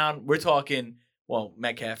running around. We're talking, well,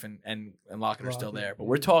 Metcalf and Lockett are still there, but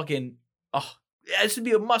we're talking. Oh, yeah, this would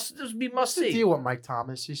be must What's see. the deal with Mike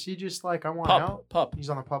Thomas? Is he just like, I want out? Pup. He's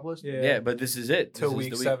on the pup list? Yeah, but this is it. Till This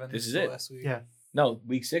is week the 7. This is the it. Last week. Yeah. No,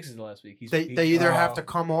 week 6 is the last week. They either have to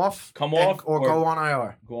come off or go on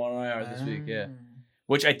IR. Go on IR this week, yeah.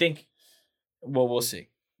 Which I think, well, we'll see.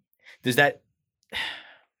 Does that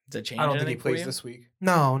change I don't think he anything for plays you? this week.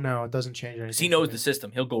 No, it doesn't change anything. Because he for knows me. the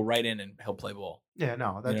system. He'll go right in and he'll play ball. Yeah, no, that You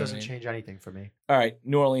know what I doesn't mean? change anything for me. All right,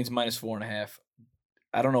 New Orleans -4.5.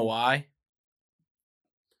 I don't know why.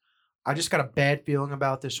 I just got a bad feeling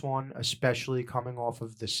about this one, especially coming off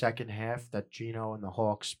of the second half that Geno and the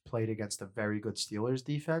Hawks played against a very good Steelers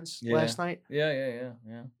defense last night. Yeah.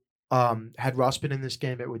 Had Russ been in this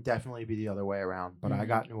game, it would definitely be the other way around. But I Mhm.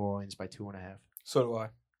 got New Orleans by 2.5. So do I.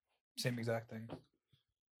 Same exact thing.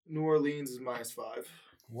 New Orleans is -5.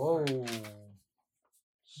 Whoa.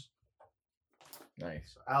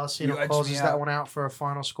 Nice. Alessino You edged closes me that out. one out for a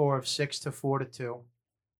final score of 6-4-2.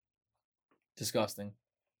 Disgusting.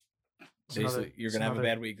 It's another- Basically, you're it's going to have a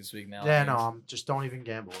another- bad week this week now. Yeah, no, just don't even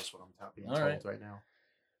gamble is what I'm being All told right. right now.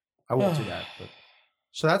 I won't do that. But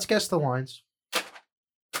so that's guess the lines.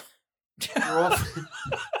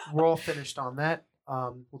 We're all finished on that.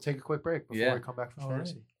 We'll take a quick break before Yeah. we come back for All right.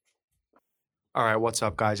 fantasy. All right, what's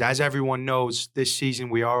up, guys? As everyone knows, this season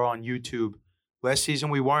we are on YouTube. Last season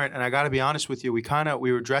we weren't, and I got to be honest with you, we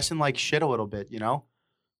were dressing like shit a little bit, you know?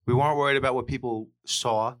 We weren't worried about what people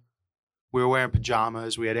saw. We were wearing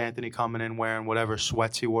pajamas. We had Anthony coming in wearing whatever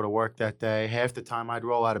sweats he wore to work that day. Half the time I'd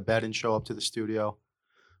roll out of bed and show up to the studio.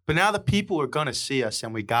 But now the people are going to see us,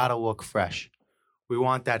 and we got to look fresh. We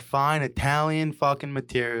want that fine Italian fucking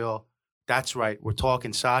material. That's right. We're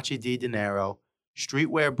talking Saatchi di Dinero,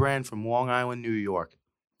 streetwear brand from Long Island, New York.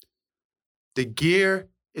 The gear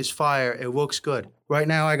is fire. It looks good. Right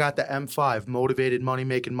now, I got the M5 Motivated Money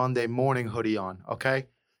Making Monday morning hoodie on, okay?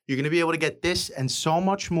 You're going to be able to get this and so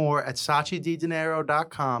much more at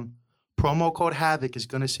SaatchiDiDinero.com. Promo code HAVOC is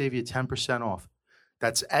going to save you 10% off.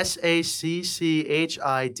 That's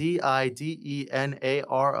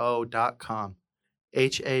SaacciDidenero.com.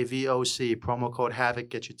 HAVOC. Promo code HAVOC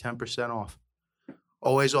gets you 10% off.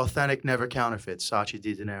 Always authentic, never counterfeit. Saatchi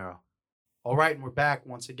Di Dinero. All right, and we're back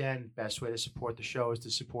once again. Best way to support the show is to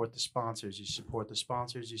support the sponsors. You support the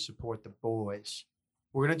sponsors, you support the boys.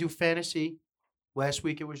 We're going to do fantasy. Last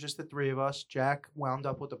week it was just the three of us. Jack wound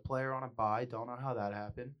up with a player on a bye. Don't know how that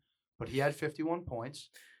happened. But he had 51 points.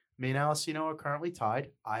 Me and Alessino are currently tied.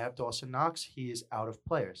 I have Dawson Knox. He is out of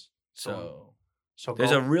players. So So there's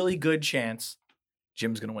go. a really good chance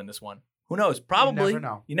Jim's going to win this one. Who knows? Probably. never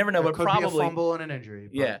know. You never know, There but could be a probably. fumble and an injury.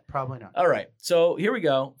 But Yeah. Probably not. All right. So here we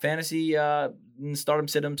go. Fantasy stardom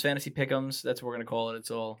situms, fantasy pick'ems. That's what we're going to call it.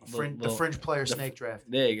 It's all The fringe player the- snake draft.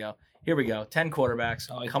 There you go. Here we go. 10 quarterbacks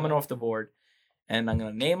I like coming that. off the board. And I'm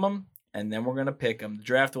going to name them, and then we're going to pick them. The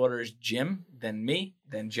draft order is Jim, then me,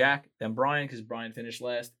 then Jack, then Brian, because Brian finished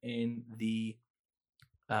last in the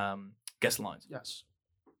guest lines. Yes.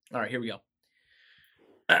 All right, here we go.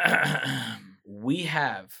 We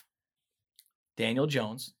have Daniel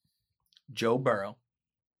Jones, Joe Burrow,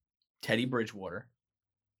 Teddy Bridgewater,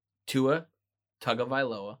 Tua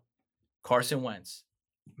Tagovailoa, Carson Wentz,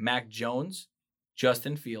 Mac Jones,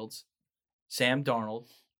 Justin Fields, Sam Darnold,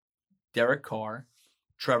 Derek Carr,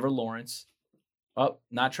 Trevor Lawrence. Oh,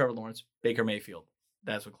 not Trevor Lawrence, Baker Mayfield.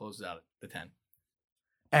 That's what closes out the 10.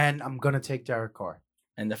 And I'm going to take Derek Carr.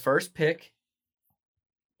 And the first pick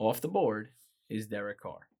off the board is Derek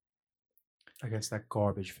Carr. Against that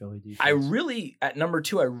garbage Philly defense. I really, at number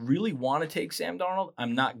 2, I really want to take Sam Darnold.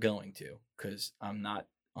 I'm not going to because I'm not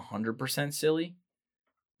 100% silly,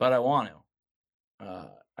 but I want to.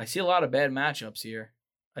 I see a lot of bad matchups here.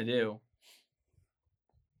 I do.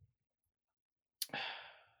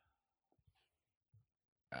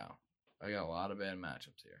 Wow. I got a lot of bad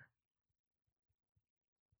matchups here.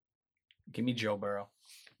 Give me Joe Burrow.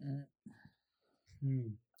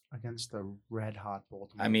 Against the red hot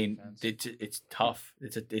Baltimore I mean, defense. it's tough.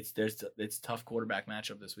 It's a tough quarterback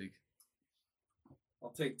matchup this week. I'll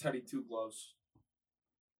take Teddy Two Gloves.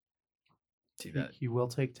 See that? He will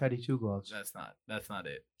take Teddy Two Gloves. That's not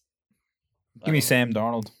it. Give me Sam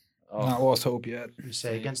Darnold. Oh. Not lost hope yet. You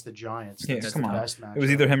say against the Giants. Yeah, That's come the on. best match. It was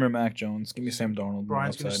either him or Mac Jones. Give me Sam Darnold.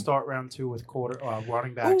 Brian's going to Upside. start round 2 with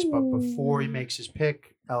running backs, but before he makes his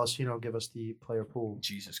pick, Alessino, give us the player pool.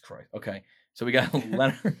 Jesus Christ. Okay. So we got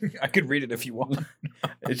Leonard. I could read it if you want.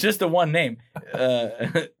 It's just the one name.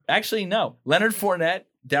 Actually, no. Leonard Fournette,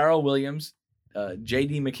 Darrell Williams,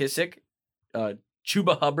 J.D. McKissick,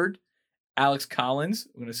 Chuba Hubbard, Alex Collins.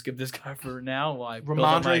 I'm gonna skip this guy for now. Why? Build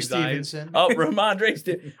up my Ramondre anxiety. Stevenson. Oh,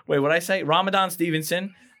 Wait, what did I say? Ramadan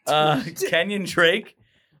Stevenson, Kenyon Drake,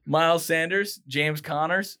 Miles Sanders, James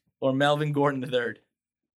Connors, or Melvin Gordon III.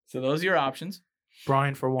 So those are your options.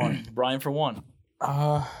 Brian for one. Brian for one.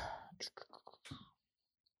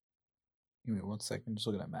 Give me 1 second. Just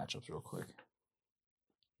looking at matchups real quick.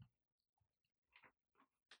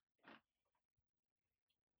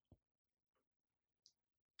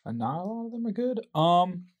 Not a lot of them are good. Are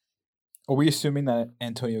we assuming that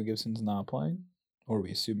Antonio Gibson's not playing, or are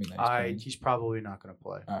we assuming that he's playing? He's probably not going to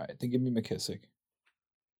play. All right, then give me McKissick.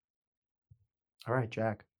 All right,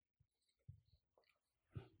 Jack.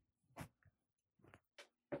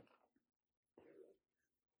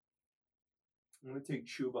 I'm gonna take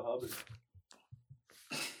Chuba Hubbard.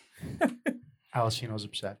 Alessino's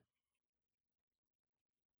upset.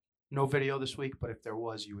 No video this week, but if there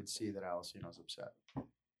was, you would see that Alessino's upset.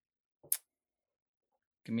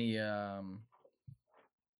 Give me Leonard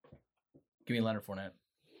Fournette.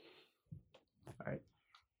 All right.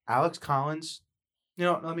 Alex Collins. You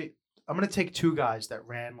know, I'm going to take two guys that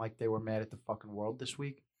ran like they were mad at the fucking world this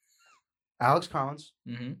week. Alex Collins,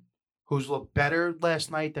 Mm-hmm. who's looked better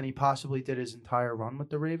last night than he possibly did his entire run with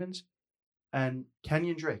the Ravens, and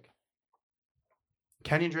Kenyon Drake.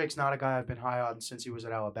 Kenyon Drake's not a guy I've been high on since he was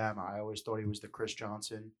at Alabama. I always thought he was the Chris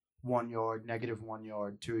Johnson, 1 yard, negative 1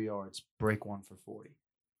 yard, 2 yards, break one for 40.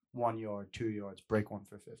 1 yard, 2 yards, break one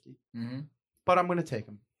for 50. Mm-hmm. But I'm going to take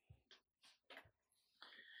him.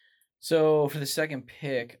 So for the second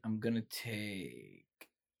pick, I'm gonna take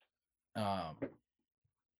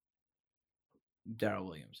Darrell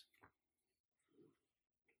Williams.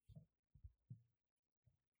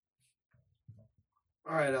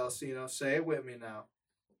 All right, Alcino, say it with me now.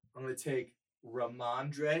 I'm gonna take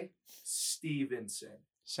Ramondre Stevenson.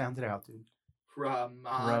 Sound it out, dude.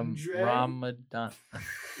 Ramondre. Ramadan.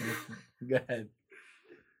 Go ahead.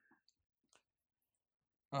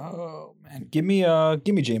 Oh man, give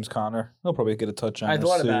me James Conner. He'll probably get a touchdown. I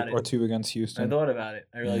thought about it. Or two against I Houston. thought about it.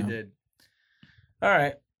 I really Yeah. did. All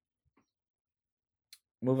right.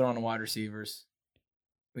 Moving on to wide receivers.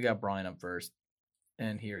 We got Brian up first.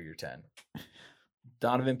 And here are your 10.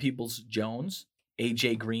 Donovan Peoples-Jones,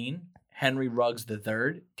 AJ Green, Henry Ruggs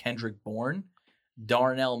III, Kendrick Bourne,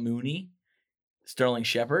 Darnell Mooney, Sterling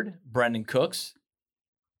Shepard, Brendan Cooks,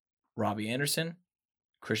 Robbie Anderson,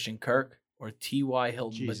 Christian Kirk, or T.Y.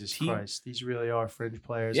 Hilton. Jesus Christ. These really are fringe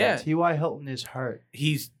players. Yeah. T.Y. Hilton is hurt.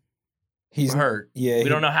 He's He's hurt. Yeah, We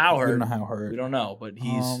don't know how We hurt. don't know how hurt. We don't know, but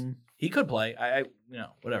he could play. I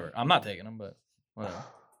whatever. I'm not taking him, but whatever.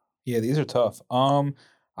 Yeah, these are tough.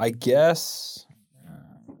 I guess.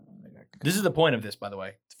 This is the point of this, by the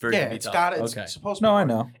way. For it to be It's tough. got it. It's Okay. supposed to be No, I hard.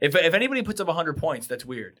 know. If anybody puts up 100 points, that's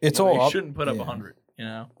weird. It's You know, all you up. shouldn't put up Yeah. 100. You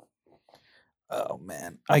know. Oh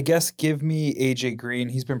man, I guess give me AJ Green.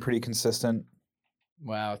 He's been pretty consistent.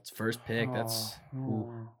 Wow, it's first pick. That's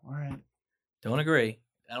all right. don't agree.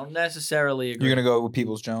 I don't necessarily agree. You're gonna go with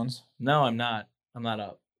Peoples Jones. No, I'm not. I'm not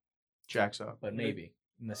up, Jack's up. but maybe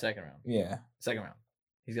in the second round. Yeah, Second round,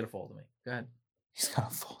 he's gonna fall to me. Go ahead. he's gonna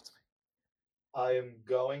fall to me. I am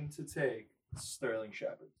going to take Sterling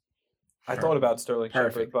Shepard. I thought about Sterling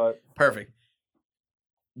Perfect. Shepard, but Perfect.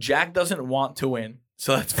 Jack doesn't want to win,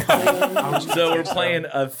 so that's I fine. was gonna So we're take Sterling. playing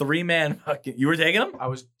a 3-man fucking. You were taking him? I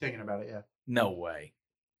was thinking about it, yeah. No way.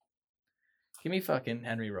 Give me fucking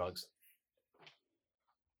Henry Ruggs.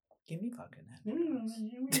 give me fucking.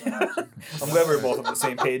 I'm glad we're both on the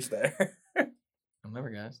same page there. Remember,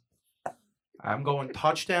 guys. I'm going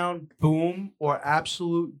touchdown, boom, or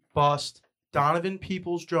absolute bust. Donovan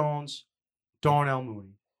Peoples-Jones, Darnell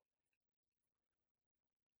Mooney.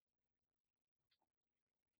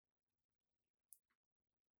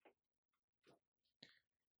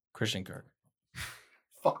 Christian Kirk.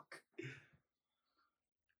 Fuck.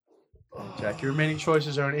 Jack, your remaining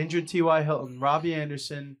choices are an injured T.Y. Hilton, Robbie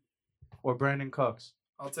Anderson, or Brandon Cooks.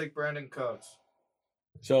 I'll take Brandon Cooks.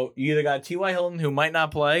 So you either got T.Y. Hilton, who might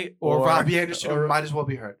not play, Or Robbie Anderson, who might as well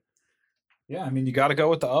be hurt. Yeah, I mean you got to go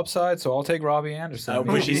with the upside, so I'll take Robbie Anderson. I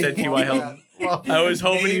wish he said T.Y. Hilton. Well, I was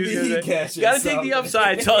hoping he was going to say, got to take the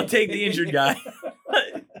upside, so I'll take the injured guy.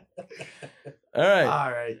 All right.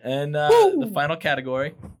 all right. And the final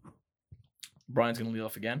category, Brian's going to lead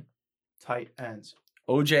off again. Tight ends.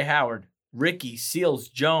 O.J. Howard, Ricky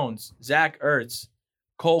Seals-Jones, Zach Ertz,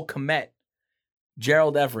 Cole Kmet,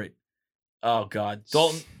 Gerald Everett. Oh, God.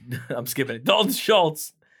 Dalton. I'm skipping it. Dalton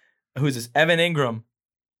Schultz. Who's this? Evan Ingram,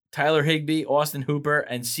 Tyler Higbee, Austin Hooper,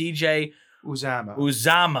 and C.J. Uzama.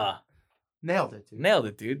 Uzama. Nailed it, dude. Nailed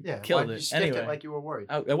it, dude. Yeah, Killed like, it. You skipped Anyway, it like you were worried.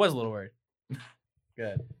 I was a little worried.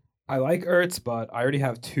 Good. I like Ertz, but I already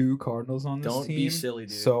have 2 Cardinals on this Don't team. be silly,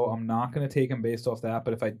 dude. So I'm not going to take him based off that.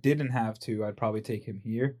 But if I didn't have to, I'd probably take him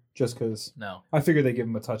here just because No. I figured they give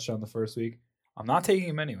him a touchdown the first week. I'm not taking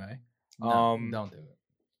him anyway. No, don't do it.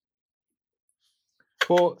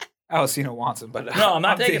 Well, Alessino wants him, but No, I'm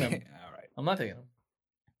not taking him. All right. I'm not taking him.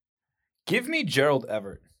 Give me Gerald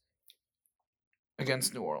Everett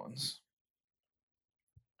against New Orleans.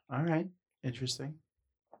 All right. Interesting.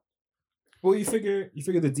 Well, you figure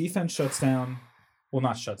the defense shuts down. Well,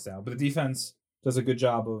 not shuts down, but the defense does a good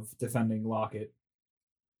job of defending Lockett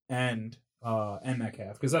and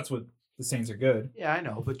Metcalf because that's what the Saints are good. Yeah, I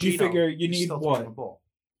know. But You Geno figure you is need still what? throwing the ball.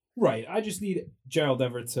 Right. I just need Gerald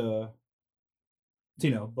Everett to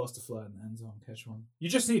bust a flat in the end zone, catch one. You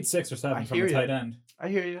just need 6 or 7 I from hear the ya. tight end. I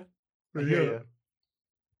hear you. I hear you.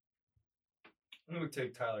 I'm gonna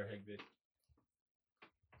take Tyler Higbee.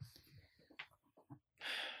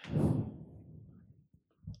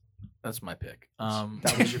 That's my pick.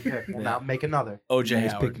 That was your pick. Well, Yeah. now make another. OJ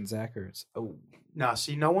He's Howard. picking Zach Ertz. Oh. No,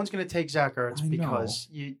 see, no one's gonna take Zach Ertz I know. because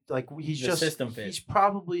he's The just system fit. he's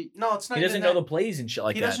probably no. It's not. He doesn't even know that. the plays and shit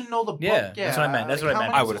like He that. doesn't know the book. Yeah, that's what I meant. That's what I how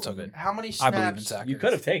meant. many- I would've taken him. How many snaps? I believe in Zach. You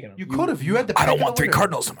could have taken him. You could have. You had the. I don't pick want of the 3 litter.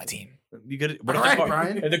 Cardinals on my team. You could. All right,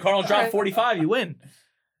 Brian. If the Cardinals All drop right. 45, you win.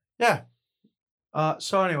 Yeah.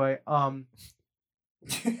 So anyway,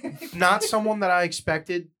 not someone that I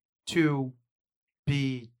expected to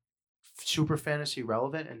be super fantasy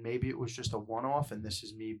relevant, and maybe it was just a one-off, and this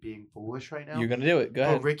is me being foolish right now. You're gonna do it. Go But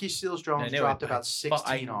ahead. Ricky Seals-Jones I knew dropped it. about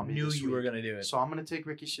 16 I on me knew this you were week. gonna do it. So I'm going to take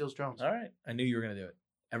Ricky Seals-Jones. All right. I knew you were gonna do it.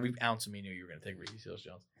 Every ounce of me knew you were gonna take Ricky Seals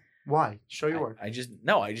Jones. Why? Show your work. I just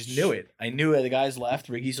knew it. I knew the guys left.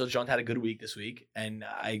 Ricky Seals Jones had a good week this week, and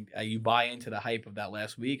you buy into the hype of that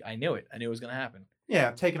last week. I knew it. I knew it was gonna happen. Yeah,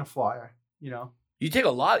 I'm taking a flyer. You know, You take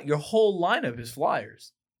a lot. Your whole lineup is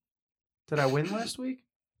flyers. did I win last week?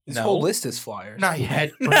 This No. whole list is flyers. Not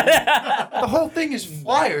yet. The whole thing is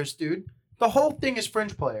flyers, dude. The whole thing is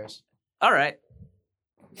fringe players. All right.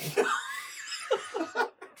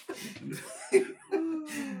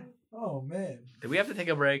 Oh man. Did we have to take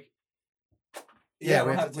a break? Yeah,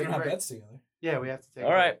 we we don't have to take a break. bets together. Yeah, we have to take.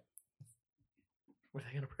 All a right. We're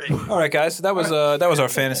taking a break. All right, guys. So that was our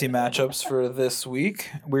fantasy matchups for this week.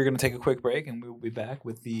 We're gonna take a quick break, and we will be back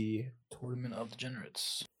with the Tournament of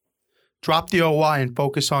Degenerates. Drop the OY and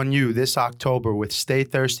focus on you this October with Stay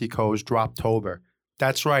Thirsty Co.'s Droptober.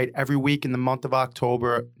 That's right, every week in the month of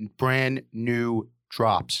October, brand new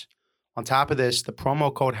drops. On top of this, the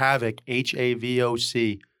promo code HAVOC,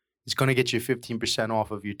 HAVOC, is going to get you 15%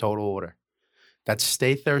 off of your total order. That's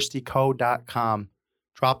staythirstyco.com.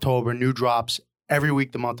 Droptober, new drops every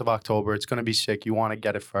week the month of October. It's going to be sick. You want to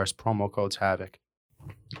get it first. Promo code's HAVOC.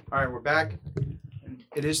 All right, we're back.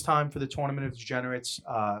 It is time for the Tournament of Degenerates.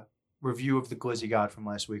 Review of the Glizzy God from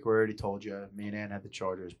last week. We already told you. Me and Ann had the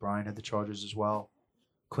Chargers. Brian had the Chargers as well.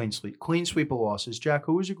 Clean sweep of losses. Jack,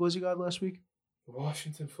 who was your Glizzy God last week? The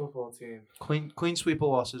Washington football team. Clean sweep of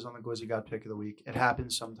losses on the Glizzy God pick of the week. It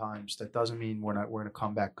happens sometimes. That doesn't mean we're going to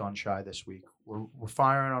come back gun shy this week. We're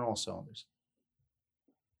firing on all cylinders.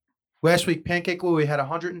 Last week, Pancake Louie had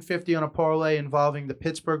 150 on a parlay involving the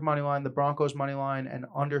Pittsburgh money line, the Broncos money line, and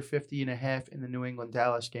under 50.5 in the New England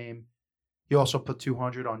Dallas game. He also put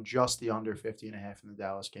 200 on just the under 50.5 in the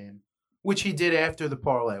Dallas game, which he did after the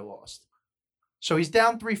parlay lost. So he's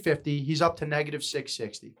down 350. He's up to negative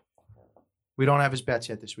 660. We don't have his bets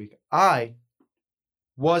yet this week. I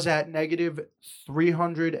was at negative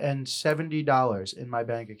 $370 in my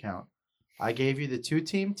bank account. I gave you the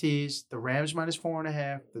 2-team teas, the Rams minus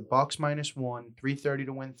 4.5, the Bucks minus 1, 330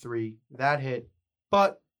 to win 3. That hit.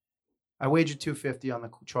 But I wagered $250 on the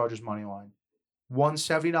Chargers money line. Won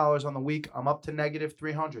 $70 on the week. I'm up to negative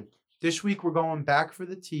 300. This week we're going back for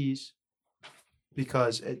the teas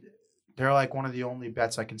because they're like one of the only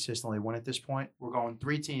bets I consistently win at this point. We're going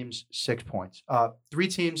 3 teams, 6 points. 3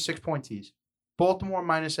 teams, 6-point teas. Baltimore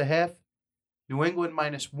minus 0.5. New England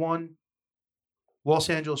minus 1. Los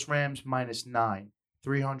Angeles Rams minus 9.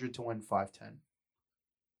 300 to win 510.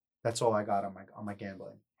 That's all I got on my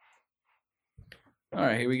gambling. All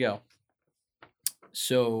right, here we go.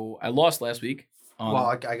 So I lost last week. Well,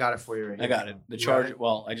 I got it for you right here. I got it. The You got Chargers. it?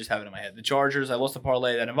 Well, I just have it in my head. The Chargers. I lost the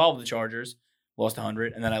parlay that involved the Chargers. Lost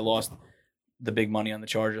 100, and then I lost the big money on the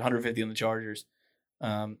Chargers, 150 on the Chargers.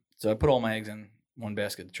 So I put all my eggs in one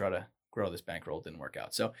basket to try to grow this bankroll. It didn't work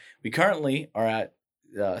out. So we currently are at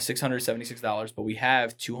 $676, but we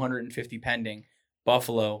have 250 pending.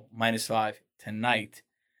 Buffalo minus 5 tonight.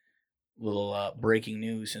 Little breaking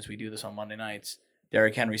news since we do this on Monday nights.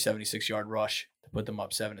 Derrick Henry 76-yard rush to put them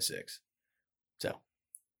up 7-6. So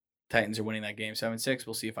Titans are winning that game 7-6.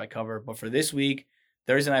 We'll see if I cover. But for this week,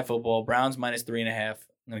 Thursday Night Football, Browns minus 3.5. I'm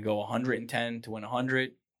going to go 110 to win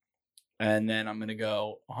 100. And then I'm going to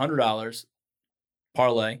go $100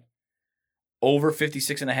 parlay over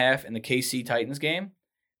 56.5 in the KC Titans game.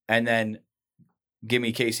 And then give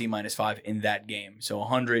me KC minus 5 in that game. So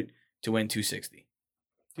 100 to win 260.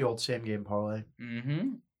 The old same game parlay.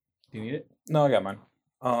 Mm-hmm. Do you need it? No, I got mine.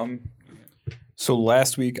 So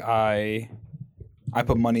last week I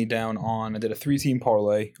put money down on. I did a 3-team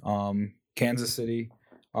parlay. Kansas City,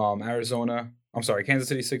 Arizona. I'm sorry, Kansas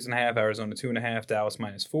City 6.5, Arizona 2.5, Dallas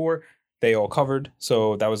minus 4. They all covered,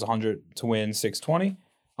 so that was 100 to win 620.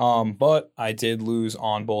 But I did lose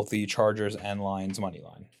on both the Chargers and Lions money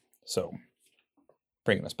line. So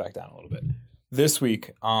bringing us back down a little bit. This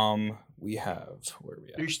week, we have where are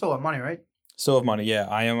we at? You still have money, right? Still have money, yeah.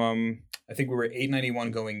 I am. I think we were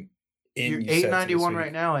 891 going in. You're you said, to this 891 week.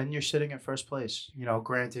 right now, and you're sitting at first place.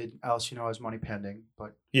 Granted, Alcino has money pending,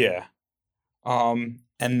 but Yeah.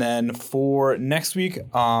 And then for next week,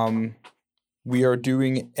 we are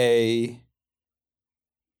doing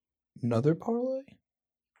another parlay.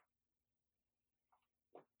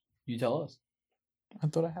 You tell us. I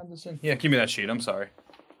thought I had this in. Yeah, give me that sheet. I'm sorry.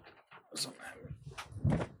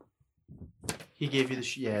 he gave you the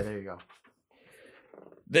yeah. There you go.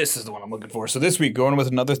 This is the one I'm looking for. So this week, going with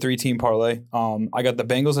another 3-team parlay. I got the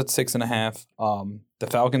Bengals at 6.5. The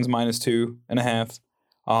Falcons minus 2.5.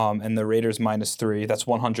 And the Raiders minus 3. That's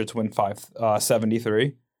 100 to win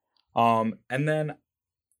 573. And then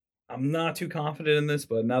I'm not too confident in this,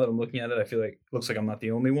 but now that I'm looking at it, I feel like it looks like I'm not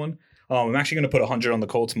the only one. I'm actually going to put 100 on the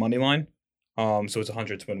Colts money line. So it's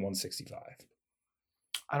 100 to win 165.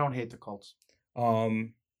 I don't hate the Colts.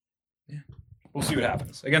 Yeah. We'll see what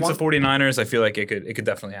happens. Against the 49ers, I feel like it could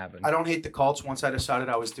definitely happen. I don't hate the Colts. Once I decided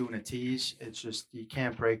I was doing a tease, it's just you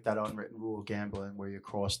can't break that unwritten rule of gambling where you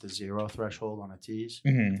cross the 0 threshold on a tease.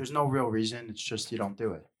 Mhm. There's no real reason. It's just you don't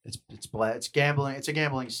do it. It's gambling. It's a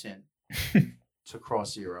gambling sin to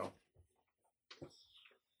cross 0.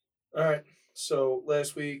 All right. So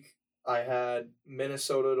last week I had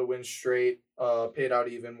Minnesota to win straight, paid out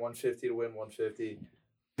even 150 to win 150.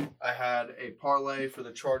 I had a parlay for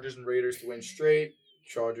the Chargers and Raiders to win straight.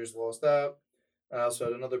 Chargers lost out. I also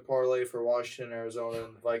had another parlay for Washington, Arizona,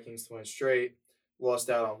 and the Vikings to win straight. Lost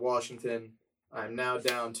out on Washington. I'm now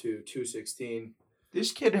down to 216.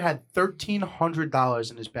 This kid had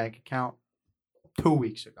 $1,300 in his bank account 2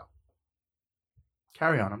 weeks ago.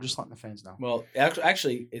 Carry on. I'm just letting the fans know. Well,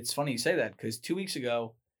 actually, it's funny you say that because 2 weeks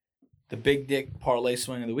ago, the big dick parlay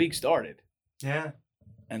swing of the week started. Yeah.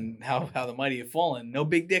 And how the mighty have fallen. No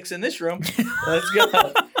big dicks in this room. Let's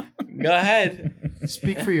go. Go ahead.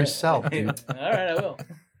 Speak for yourself, dude. All right, I will.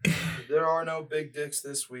 There are no big dicks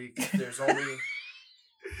this week. There's only...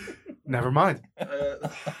 Never mind.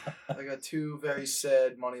 I got 2 very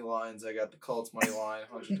sad money lines. I got the Colts money line,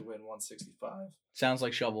 100 to win 165. Sounds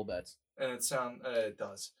like shovel bets. And it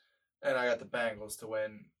does. And I got the Bengals to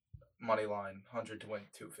win money line, 100 to win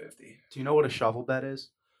 250. Do you know what a shovel bet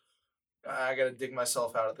is? I got to dig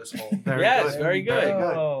myself out of this hole. Yes, very good.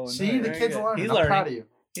 Oh, See, the very kid's good. learning. He's I'm learning. proud of you.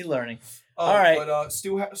 He's learning. All right. But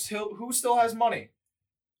who still has money?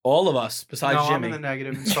 All of us, besides No, I'm Jimmy. in the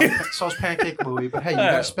negative. And so's Pancake Louie. But hey, you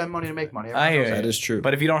gotta spend money to make money. I hear Everyone knows you. That is true.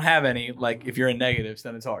 But if you don't have any, like if you're in negatives,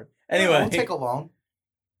 then it's hard. that. Anyway. We'll take a loan.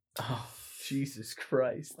 Oh, Jesus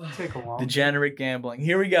Christ. Take a loan. Degenerate gambling.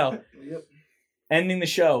 Here we go. Yep. Ending the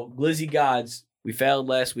show. Glizzy Gods. We failed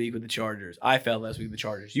last week with the Chargers. I failed last week with the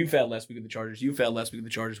Chargers. You failed last week with the Chargers. You failed last week with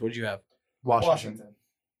the Chargers. What did you have? Washington.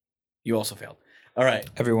 You also failed. All right.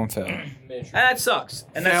 Everyone failed. And that sucks.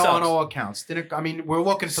 And that Fail on sucks. all accounts. We're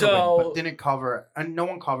looking for the win, but didn't cover. And no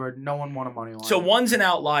one covered. No one won a money line. So 1's an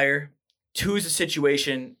outlier. 2 is a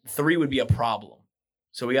situation. 3 would be a problem.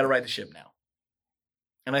 So we got to right the ship now.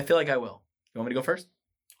 And I feel like I will. You want me to go first?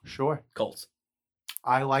 Sure. Colts.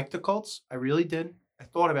 I like the Colts. I really did. I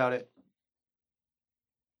thought about it.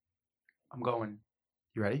 I'm going.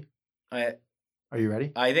 You ready? Are you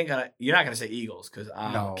ready? I think you're not going to say Eagles because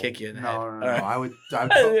I'll No. kick you in the No, head. no, All no.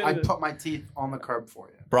 right. I'd put my teeth on the curb for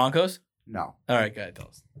you. Broncos? No. All right, go ahead, tell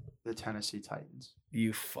us. The Tennessee Titans.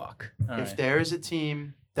 You fuck. All If right. there is a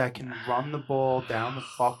team that can run the ball down the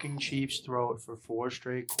fucking Chiefs' throat for 4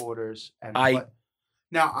 straight quarters and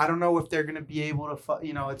now I don't know if they're going to be able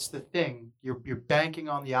to it's the thing. You're banking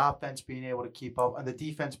on the offense being able to keep up and the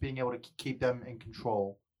defense being able to keep them in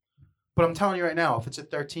control. But I'm telling you right now, if it's a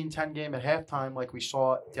 13-10 game at halftime like we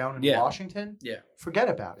saw down in Washington, forget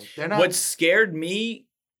about it. They're not. What scared me,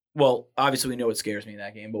 well, obviously we know what scares me in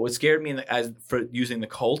that game, but what scared me as for using the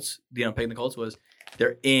Colts, picking the Colts was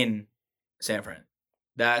they're in San Fran.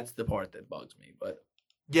 That's the part that bugs me. But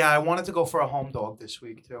yeah, I wanted to go for a home dog this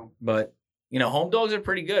week too. But Home dogs are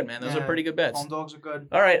pretty good, man. Those are Yeah, pretty good bets. Home dogs are good.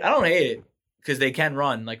 All right, I don't hate it because they can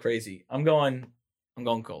run like crazy. I'm going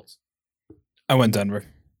Colts. I went Denver.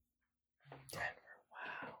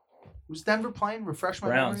 Who's Denver playing? Refresh my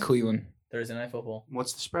Browns. memory. Cleveland. Thursday Night Football.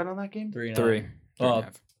 What's the spread on that game? 3-9. 3. Oh,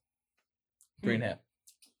 3.5. 3.5.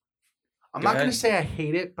 I'm Go not going ahead. to say I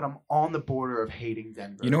hate it, but I'm on the border of hating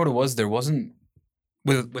Denver. You know what it was? There wasn't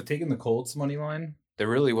with taking the Colts money line. There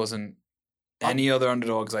really wasn't any other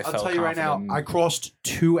underdogs. I'll felt tell you right now, confident in. I crossed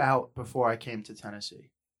 2 out before I came to Tennessee.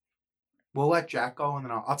 We'll let Jack go, and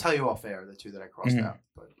then I'll tell you off air the 2 that I crossed Mhm. out.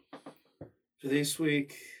 But For this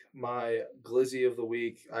week, my glizzy of the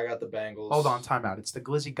week, I got the Bengals. hold on, timeout. It's the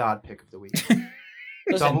Glizzy God pick of the week. Listen,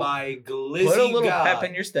 Double- My glizzy put a little god. pep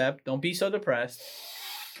in your step. Don't be so depressed.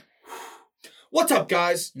 What's up,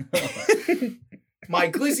 guys? My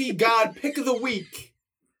glizzy god pick of the week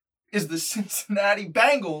is the Cincinnati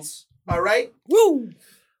Bengals. All right? Woo!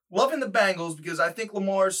 Loving the Bengals because I think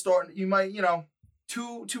Lamar's starting. You might,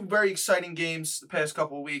 two very exciting games the past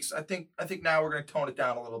couple of weeks. I think now we're gonna tone it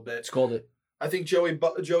down a little bit. It's called it. I think Joey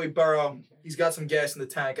Burrow, he's got some gas in the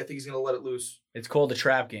tank. I think he's gonna let it loose. It's called a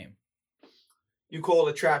trap game. You call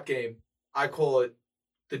it a trap game. I call it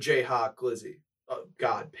the Jayhawk Glizzy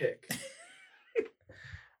God pick.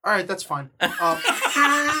 All right, that's fine.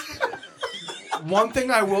 One thing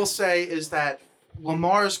I will say is that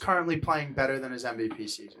Lamar is currently playing better than his MVP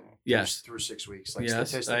season. Yes. Through 6 weeks. Like Yes, I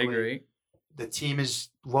statistically, agree. the team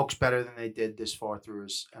looks better than they did this far through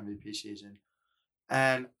his MVP season.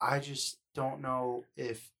 And I just don't know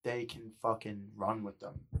if they can fucking run with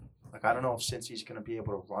them. Like, I don't know if Cincy's going to be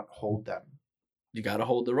able to hold them. You got to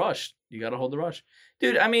hold the rush.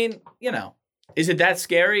 Dude, I mean, is it that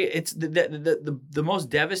scary? It's the most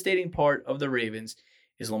devastating part of the Ravens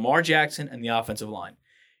is Lamar Jackson and the offensive line.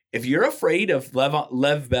 If you're afraid of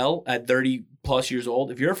Lev Bell at 30 plus years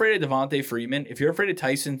old, if you're afraid of Devontae Freeman, if you're afraid of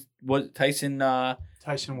Tyson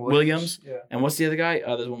Williams, Yeah. and what's the other guy?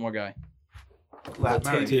 There's one more guy. Lat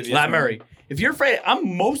Murray. Latavius Lat Murray. If you're afraid,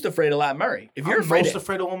 I'm most afraid of Lat Murray. If you're I'm afraid, most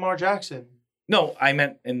afraid of Lamar Jackson. no, I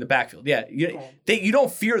meant in the backfield. Yeah, you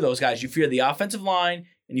don't fear those guys. You fear the offensive line,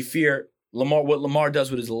 and you fear Lamar. What Lamar does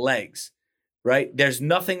with his legs, right? There's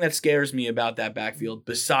nothing that scares me about that backfield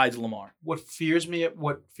besides Lamar. What scares me,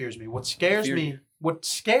 what gives me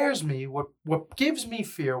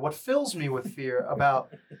fear, what fills me with fear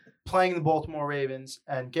about playing the Baltimore Ravens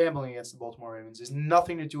and gambling against the Baltimore Ravens is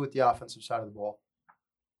nothing to do with the offensive side of the ball.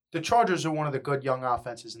 The Chargers are one of the good young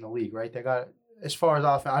offenses in the league, right? They got, as far as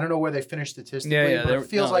offense, I don't know where they finished statistically, but it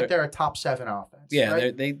feels like they're a top 7 offense. Yeah,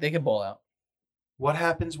 right? they can ball out. What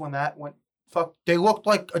happens when they looked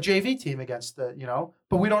like a JV team against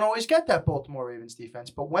but we don't always get that Baltimore Ravens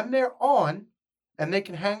defense. But when they're on and they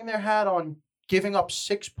can hang their hat on giving up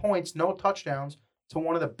 6 points, no touchdowns to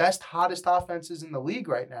one of the best, hottest offenses in the league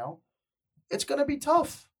right now, it's going to be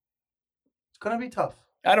tough.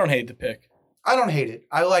 I don't hate the pick. I don't hate it.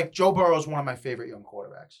 I like Joe Burrow is one of my favorite young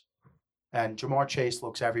quarterbacks. And Jamar Chase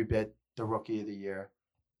looks every bit the rookie of the year.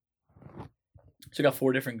 So we got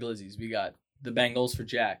 4 different glizzies. We got the Bengals for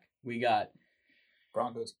Jack. We got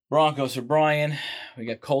Broncos. Broncos for Brian. We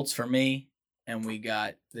got Colts for me. And we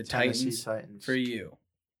got the Tennessee Titans for you.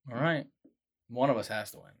 All right. One of us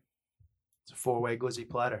has to win. It's a 4-way glizzy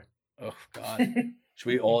platter. Oh, God. Should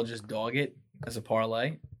we all just dog it as a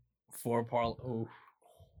parlay? 4 parlay. Ooh.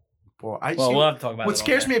 Boy, We'll have to talk about what it.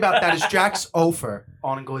 scares me about that is Jack's offer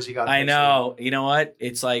on glizzy got. I know. You know what?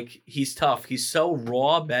 It's like he's tough. He's so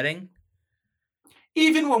raw betting.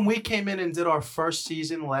 Even when we came in and did our first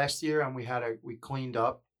season last year and we cleaned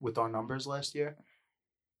up with our numbers last year,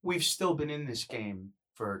 we've still been in this game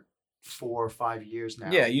for 4 or 5 years now.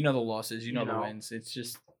 Yeah, you know the losses. You know the wins. It's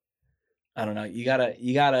just, I don't know. You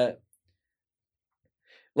gotta.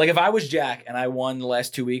 Like if I was Jack and I won the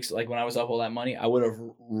last 2 weeks, like when I was up all that money, I would have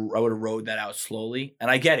rode that out slowly. And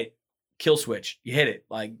I get it, kill switch, you hit it,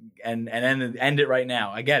 like and end it right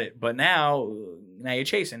now. I get it, but now you're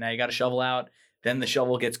chasing. Now you got to shovel out. Then the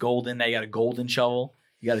shovel gets golden. Now you got a golden shovel.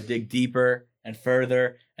 You got to dig deeper and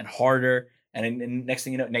further and harder. And next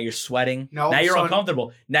thing you know, now you're sweating. No, now you're son.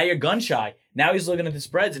 uncomfortable. Now you're gun shy. Now he's looking at the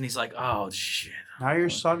spreads and he's like, "Oh shit." Now you're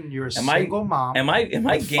you're a Am I- single mom. Am I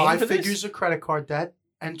with game 5 for this? figures of credit card debt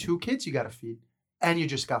and 2 kids you got to feed, and you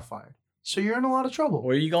just got fired. So you're in a lot of trouble.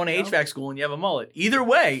 Or you going to You know? HVAC school and you have a mullet. Either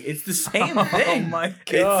way, it's the same thing. Oh my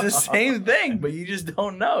It's the same thing, but you just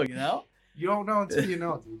don't know, you know? You don't know until you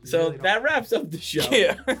know, dude. You So really don't. that wraps up the show.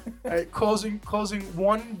 All right, closing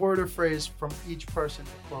one word or phrase from each person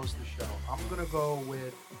to close the show. I'm gonna go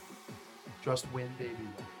with just win, baby.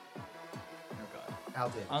 Al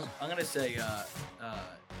Davis. I'm going to say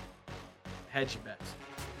hedge your bets.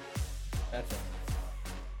 That's it.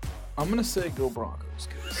 I'm gonna say go Broncos.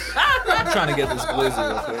 'Cause I'm trying to get this glizzy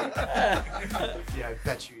real quick. Yeah, I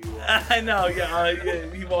bet you will. I know. Yeah,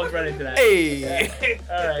 he walked right into that. Hey.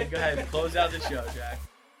 All right, go ahead. Close out the show, Jack.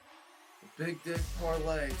 Big Dick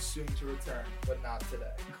Parlay soon to return, but not today.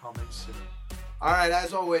 Coming soon. All right,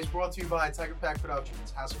 as always, brought to you by Tiger Pack Productions,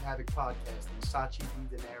 House of Havoc Podcast, and Sachi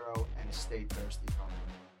Di Dinero and Stay Thirsty Company.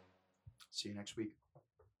 See you next week.